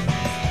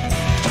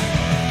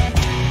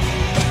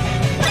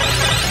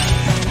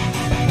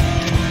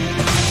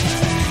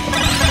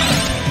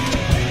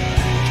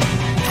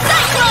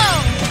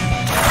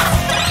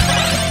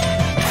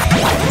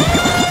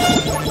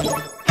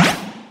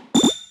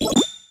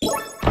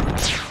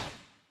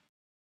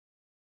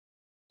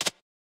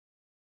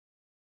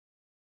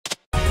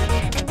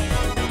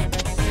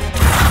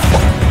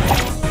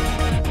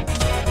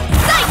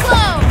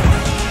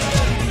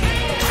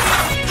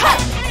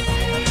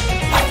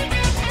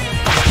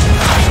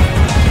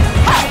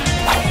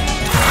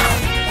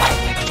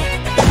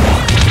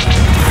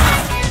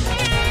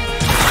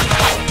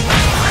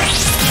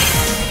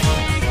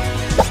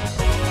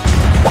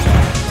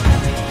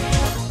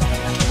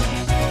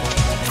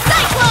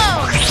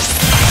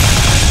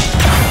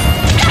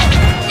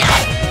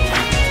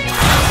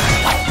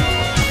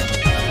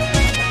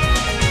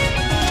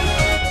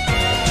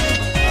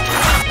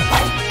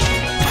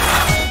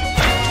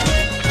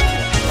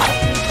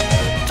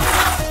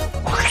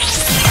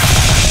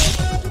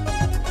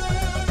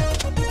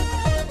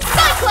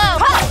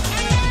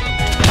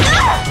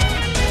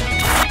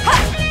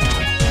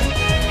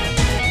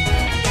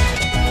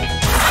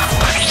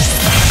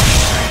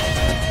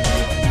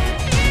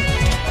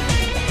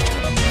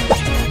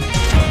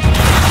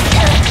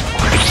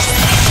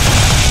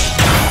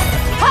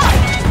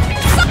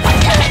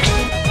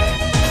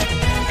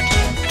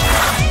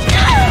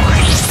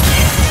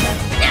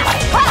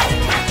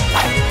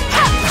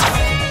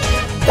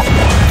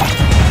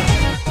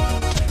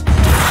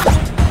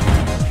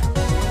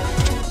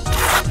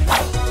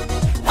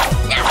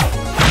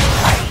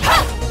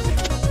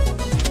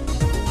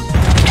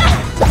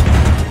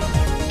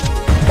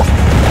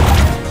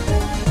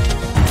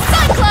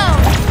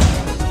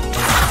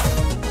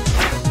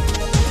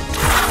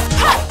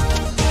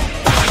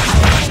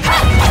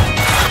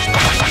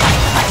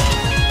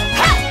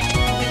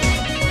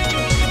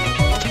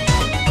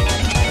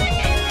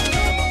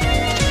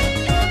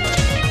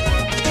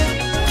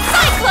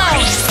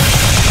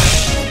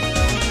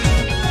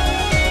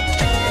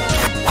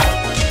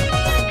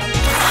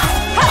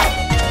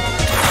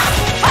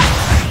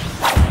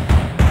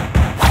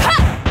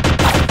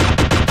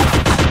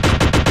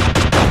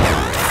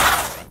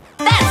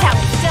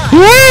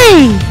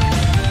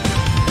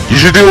 You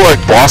should do like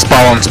boss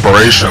battle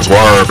inspirations, what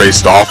are they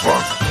based off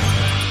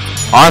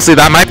of? Honestly,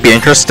 that might be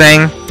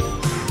interesting,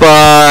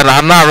 but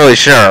I'm not really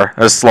sure.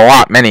 There's a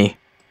lot many.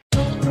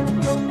 Come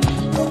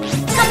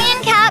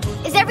in, Cap.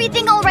 Is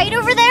everything all right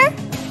over there?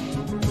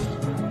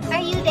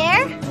 Are you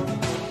there?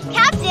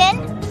 Captain?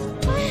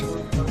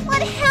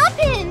 What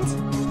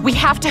happened? We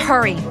have to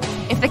hurry.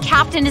 If the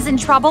captain is in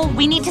trouble,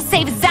 we need to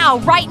save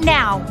Zhao right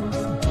now.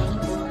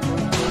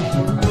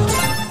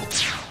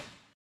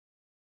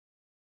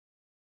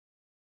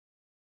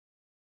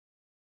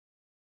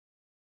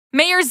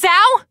 Mayor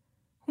Zhao?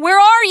 Where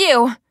are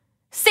you?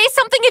 Say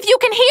something if you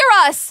can hear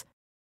us!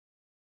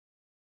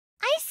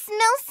 I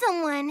smell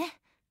someone.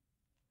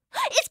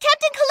 It's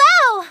Captain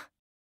Kalau!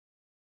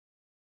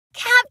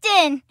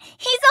 Captain!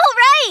 He's all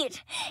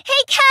right!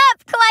 Hey,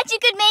 Cap! Glad you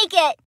could make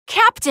it!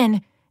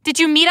 Captain, did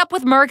you meet up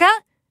with Murga?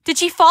 Did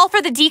she fall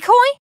for the decoy?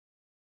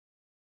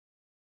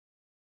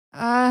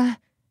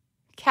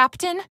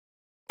 Captain?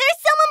 There's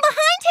someone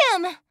behind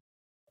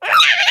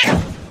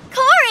him!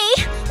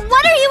 Cory!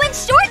 What are you in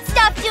short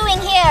stuff doing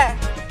here?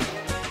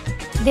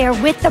 They're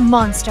with the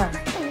monster.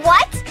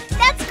 What?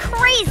 That's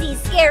crazy,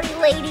 scary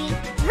lady.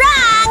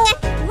 Wrong!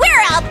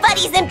 We're all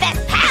buddies and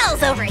best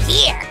pals over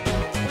here.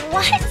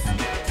 What?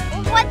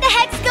 What the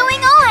heck's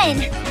going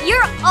on?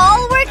 You're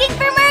all working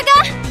for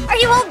Murga? Are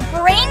you all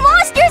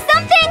brainwashed or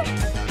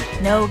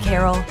something? No,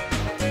 Carol.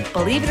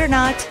 Believe it or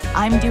not,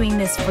 I'm doing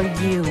this for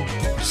you.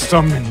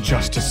 Some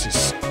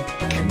injustices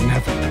can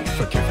never be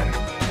forgiven.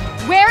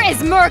 Where is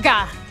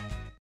Murga?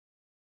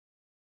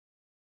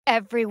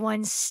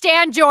 Everyone,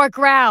 stand your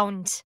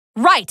ground!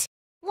 Right!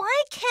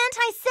 Why can't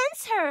I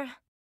sense her?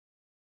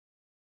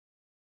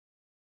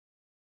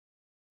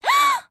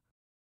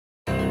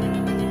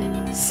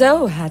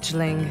 So,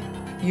 hatchling,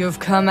 you've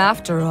come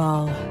after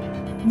all.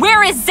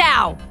 Where is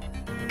Zhao?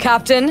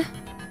 Captain,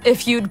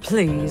 if you'd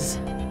please.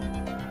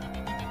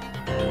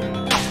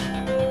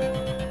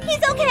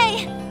 He's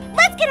okay!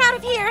 Let's get out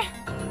of here!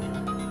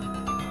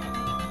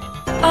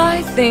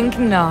 I think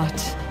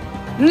not.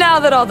 Now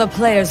that all the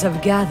players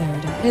have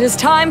gathered, it is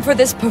time for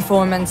this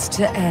performance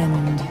to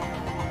end.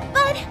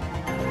 But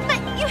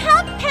you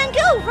helped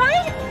Pangu,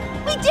 right?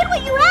 We did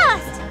what you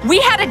asked! We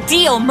had a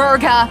deal,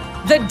 Murga!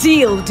 The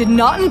deal did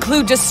not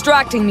include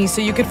distracting me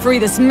so you could free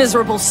this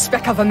miserable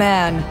speck of a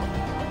man.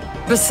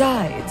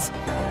 Besides,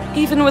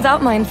 even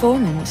without my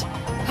informant,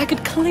 I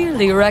could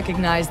clearly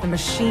recognize the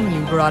machine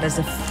you brought as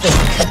a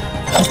fake.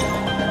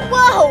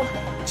 Whoa!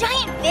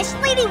 Giant fish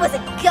lady was a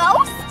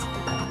ghost?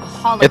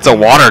 It's a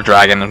water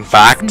dragon, in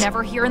fact.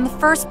 Never here in the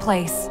first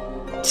place.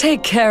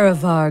 Take care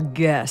of our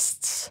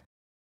guests.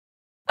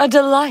 A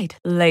delight,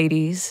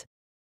 ladies.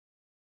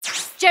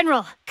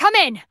 General, come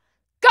in.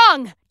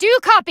 Gong, do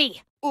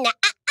copy.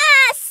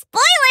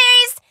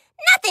 Spoilers!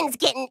 Nothing's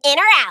getting in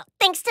or out,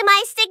 thanks to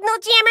my signal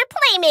jammer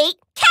playmate,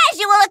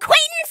 Casual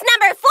Acquaintance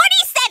number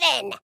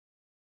 47!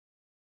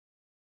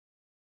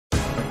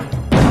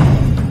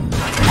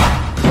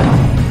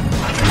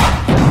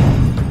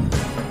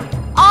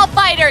 All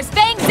fighters,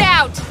 fangs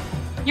out!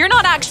 You're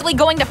not actually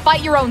going to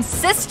fight your own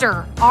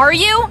sister, are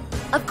you?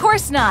 Of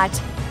course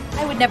not.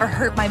 I would never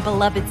hurt my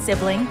beloved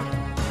sibling.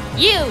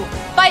 You,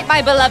 fight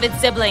my beloved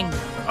sibling.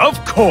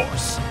 Of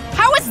course.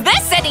 How is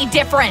this any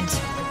different?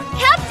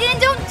 Captain,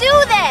 don't do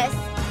this!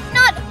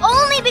 Not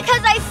only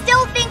because I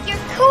still think you're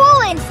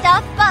cool and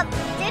stuff, but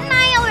didn't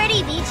I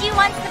already beat you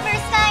once the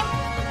first time?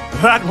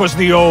 That was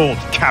the old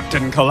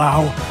Captain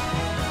Kalau.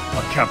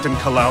 A Captain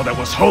Kalau that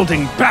was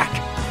holding back.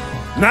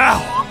 Now,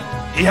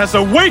 he has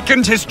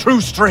awakened his true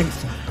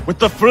strength with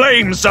the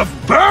flames of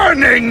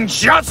burning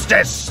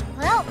justice!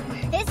 Well,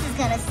 this is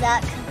gonna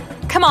suck.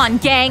 Come on,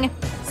 gang.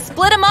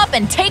 Split them up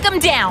and take them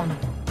down.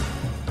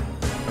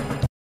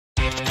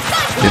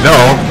 You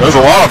know, there's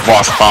a lot of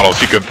boss battles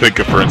you can think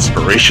of for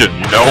inspiration,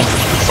 you know?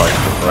 It's like,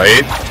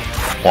 right?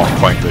 While I'm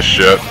playing this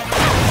shit.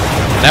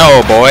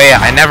 No, boy,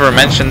 I never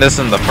mentioned this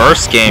in the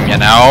first game, you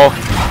know?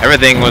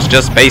 Everything was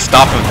just based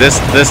off of this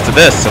to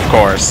this, of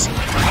course.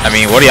 I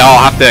mean, what do y'all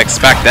have to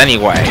expect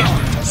anyway?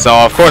 So,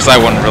 of course I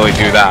wouldn't really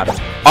do that.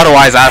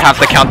 Otherwise, I'd have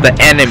to count the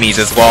enemies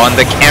as well and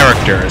the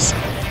characters.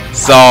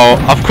 So,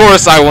 of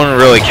course I wouldn't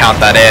really count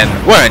that in,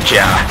 wouldn't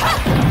ya?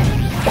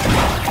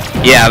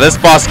 Yeah, this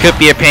boss could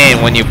be a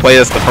pain when you play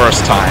this the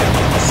first time.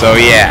 So,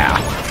 yeah.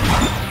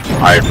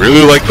 I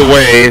really like the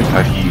way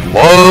that he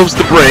loves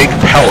to break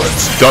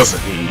pellets, doesn't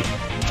he?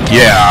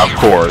 Yeah, of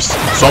course.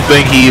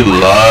 Something he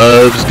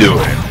loves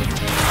doing.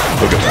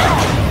 Look at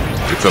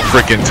that. It's a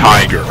freaking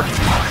tiger.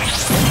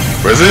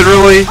 Is it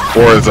really?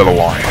 Or is it a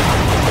lion?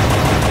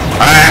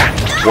 Ah,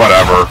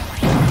 whatever.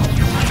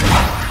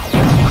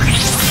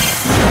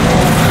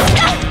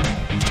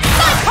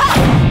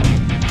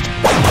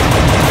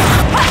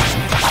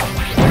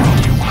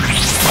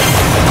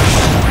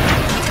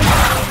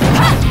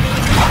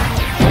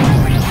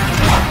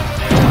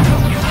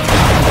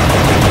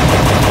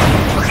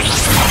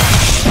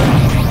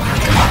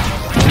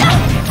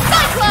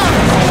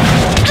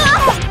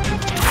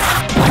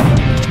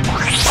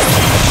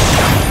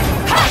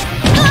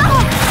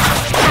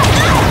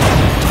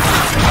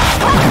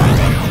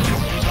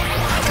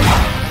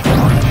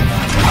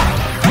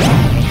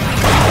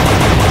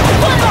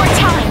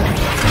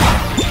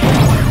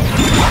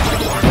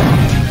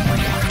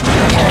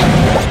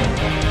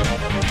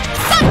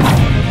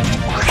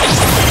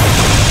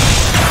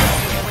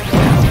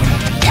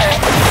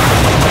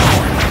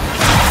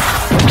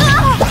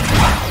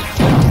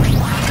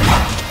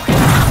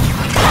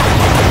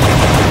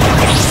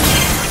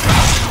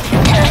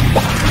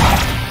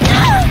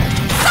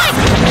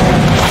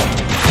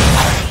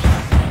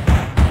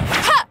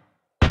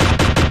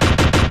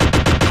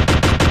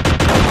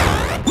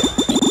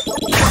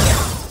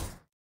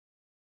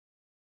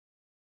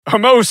 A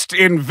most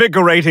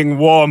invigorating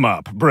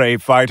warm-up,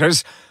 brave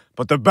fighters.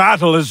 But the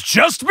battle is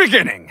just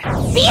beginning.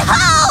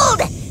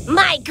 Behold!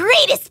 My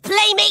greatest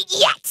playmate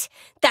yet!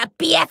 The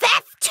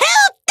BFF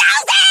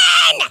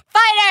 2000!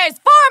 Fighters,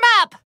 form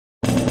up!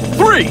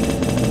 3!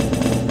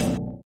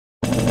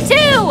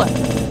 2!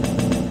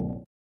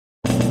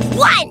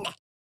 1!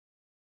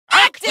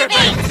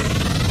 Activate!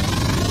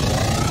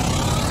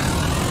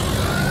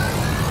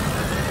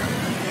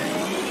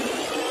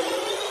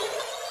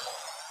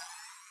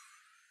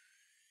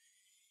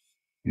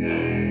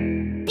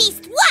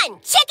 Beast 1,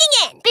 checking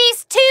in!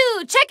 Beast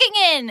 2, checking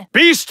in!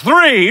 Beast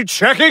 3,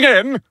 checking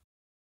in!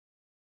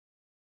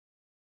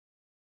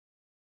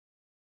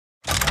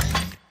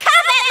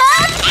 Combat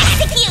mode,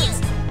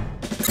 execute!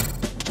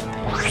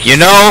 You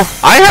know,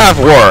 I have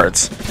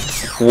words.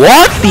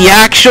 What the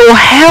actual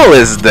hell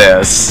is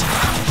this?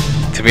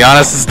 To be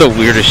honest, this is the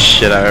weirdest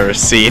shit I've ever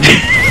seen.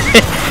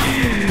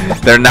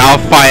 They're now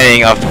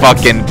fighting a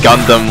fucking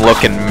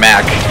Gundam-looking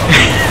mech.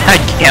 I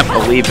can't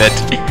believe it.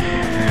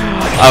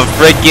 A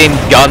freaking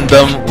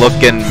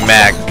Gundam-looking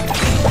mech.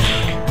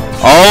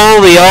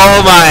 Oh, the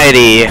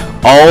almighty.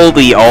 Oh,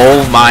 the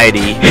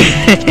almighty.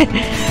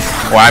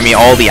 Well, I mean,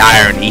 all the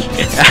irony.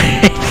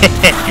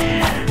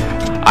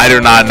 I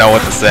do not know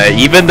what to say.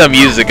 Even the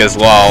music as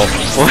well.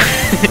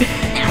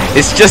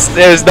 It's just,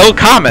 there's no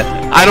comment.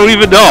 I don't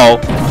even know.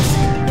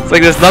 It's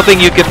like there's nothing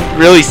you can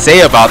really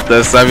say about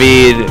this. I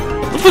mean,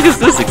 what the fuck is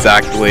this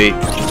exactly?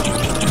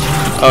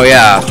 Oh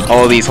yeah,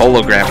 all these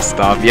hologram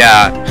stuff,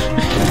 yeah.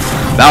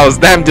 That was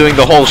them doing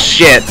the whole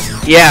shit.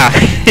 Yeah.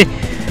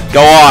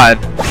 Go on.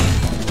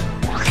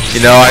 You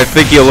know, I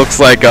think he looks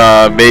like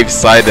Maeve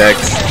Sidex.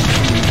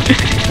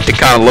 It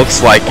kinda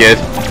looks like it.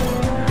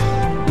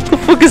 What the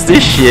fuck is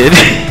this shit?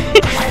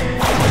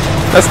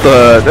 That's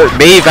the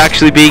Maeve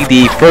actually being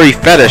the furry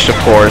fetish, of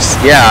course.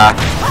 Yeah.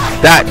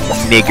 That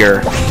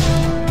nigger.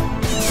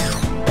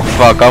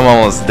 Fuck, I'm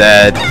almost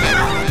dead.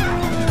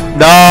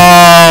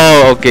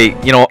 No! Okay,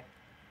 you know...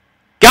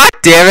 God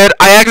damn it!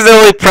 I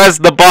accidentally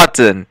pressed the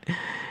button!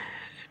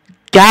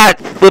 God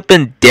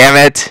flippin' damn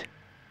it!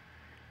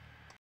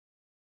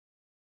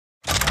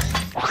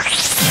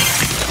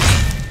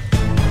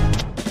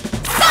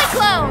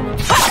 Cyclone!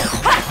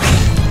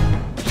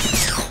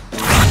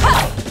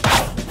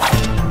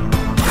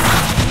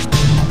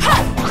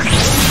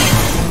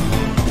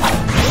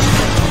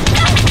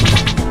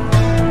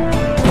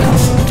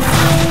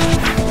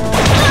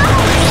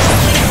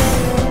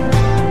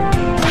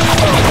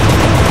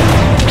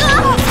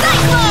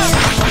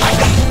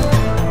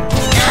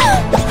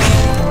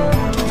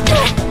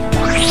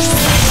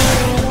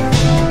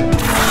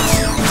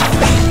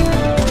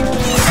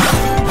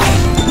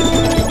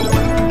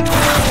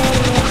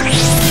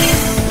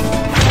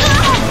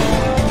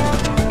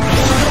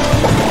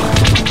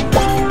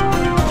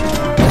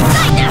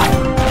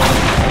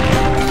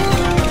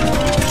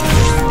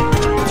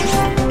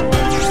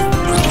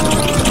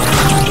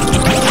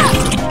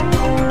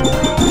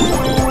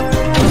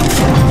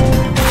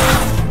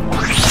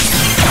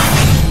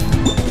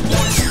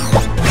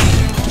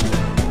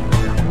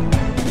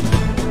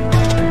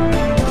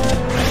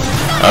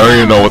 I don't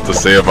even know what to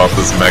say about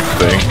this mech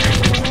thing.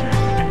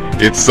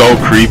 It's so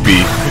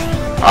creepy.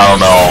 I don't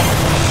know.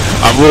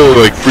 I'm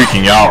really like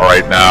freaking out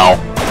right now.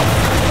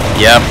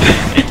 Yep.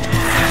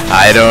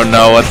 I don't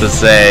know what to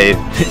say.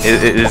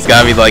 It's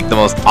gotta be like the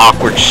most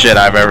awkward shit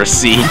I've ever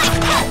seen.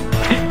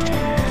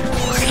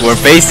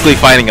 We're basically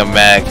fighting a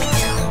mech.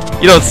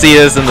 You don't see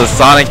this in the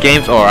Sonic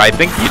games, or I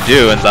think you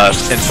do in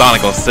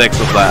Sonic 06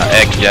 with the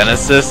Egg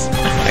Genesis.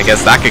 I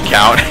guess that could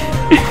count.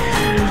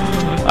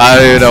 I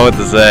don't even know what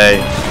to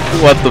say.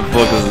 What the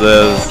fuck is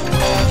this?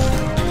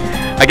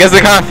 I guess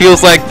it kind of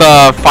feels like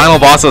the final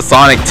boss of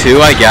Sonic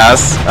 2, I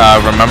guess.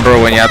 Remember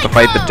when you have to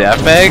fight the Death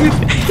Egg?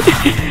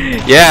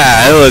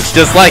 Yeah, it looks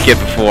just like it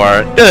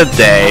before. Good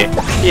day.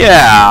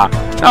 Yeah.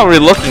 Now we're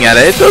looking at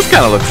it, it does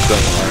kind of look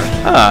similar.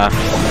 Huh.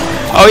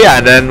 Oh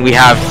yeah, and then we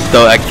have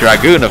the Egg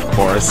Dragoon, of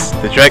course.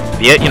 The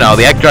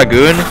Egg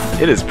Dragoon,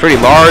 it is pretty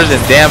large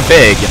and damn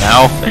big, you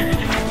know?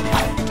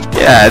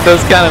 Yeah, it does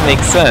kind of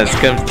make sense,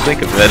 come to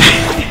think of it.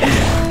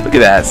 Look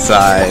at that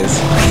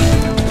size.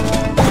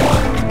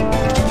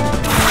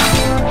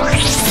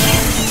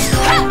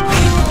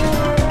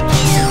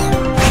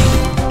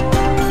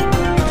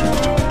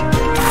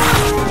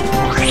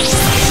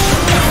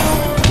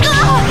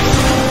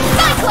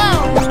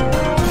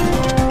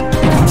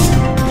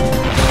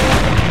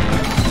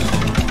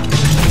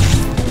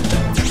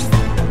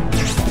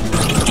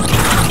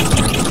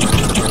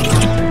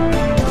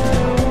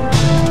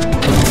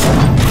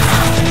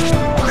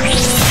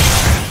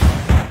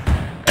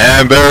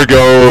 And there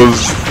goes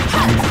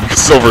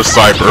Silver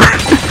Cyber,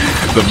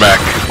 the mech.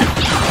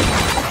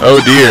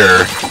 Oh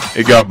dear,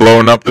 it got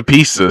blown up to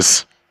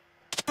pieces.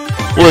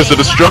 Where's the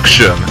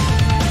destruction?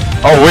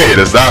 Oh wait,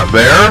 is that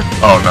there?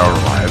 Oh, never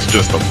mind, it's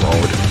just a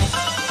road.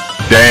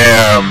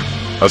 Damn,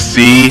 a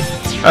sea?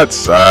 That's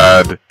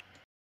sad.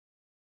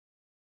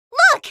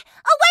 Look!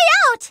 A way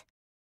out!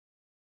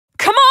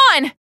 Come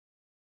on!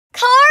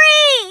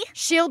 Cory!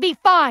 She'll be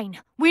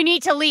fine. We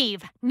need to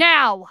leave.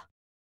 Now!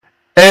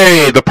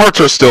 Hey, the parts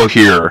are still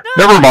here.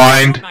 Never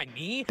mind.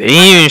 They didn't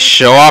even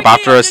show up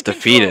after it's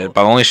defeated,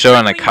 but only show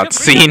in a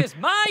cutscene?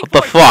 What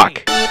the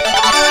fuck?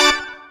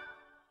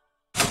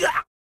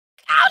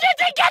 How did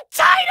they get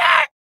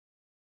tighter?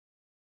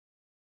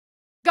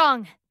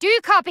 Gong, do you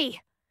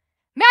copy?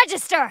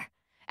 Magister!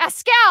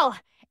 Ascal!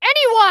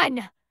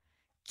 Anyone!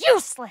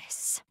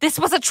 Useless! This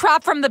was a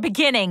trap from the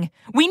beginning.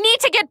 We need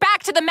to get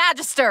back to the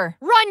Magister.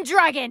 Run,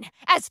 Dragon!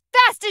 As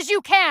fast as you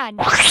can!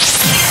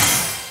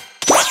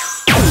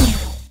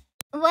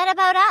 What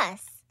about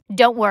us?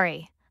 Don't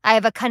worry. I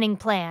have a cunning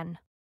plan.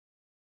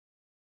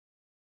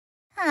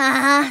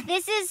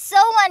 This is so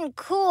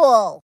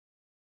uncool.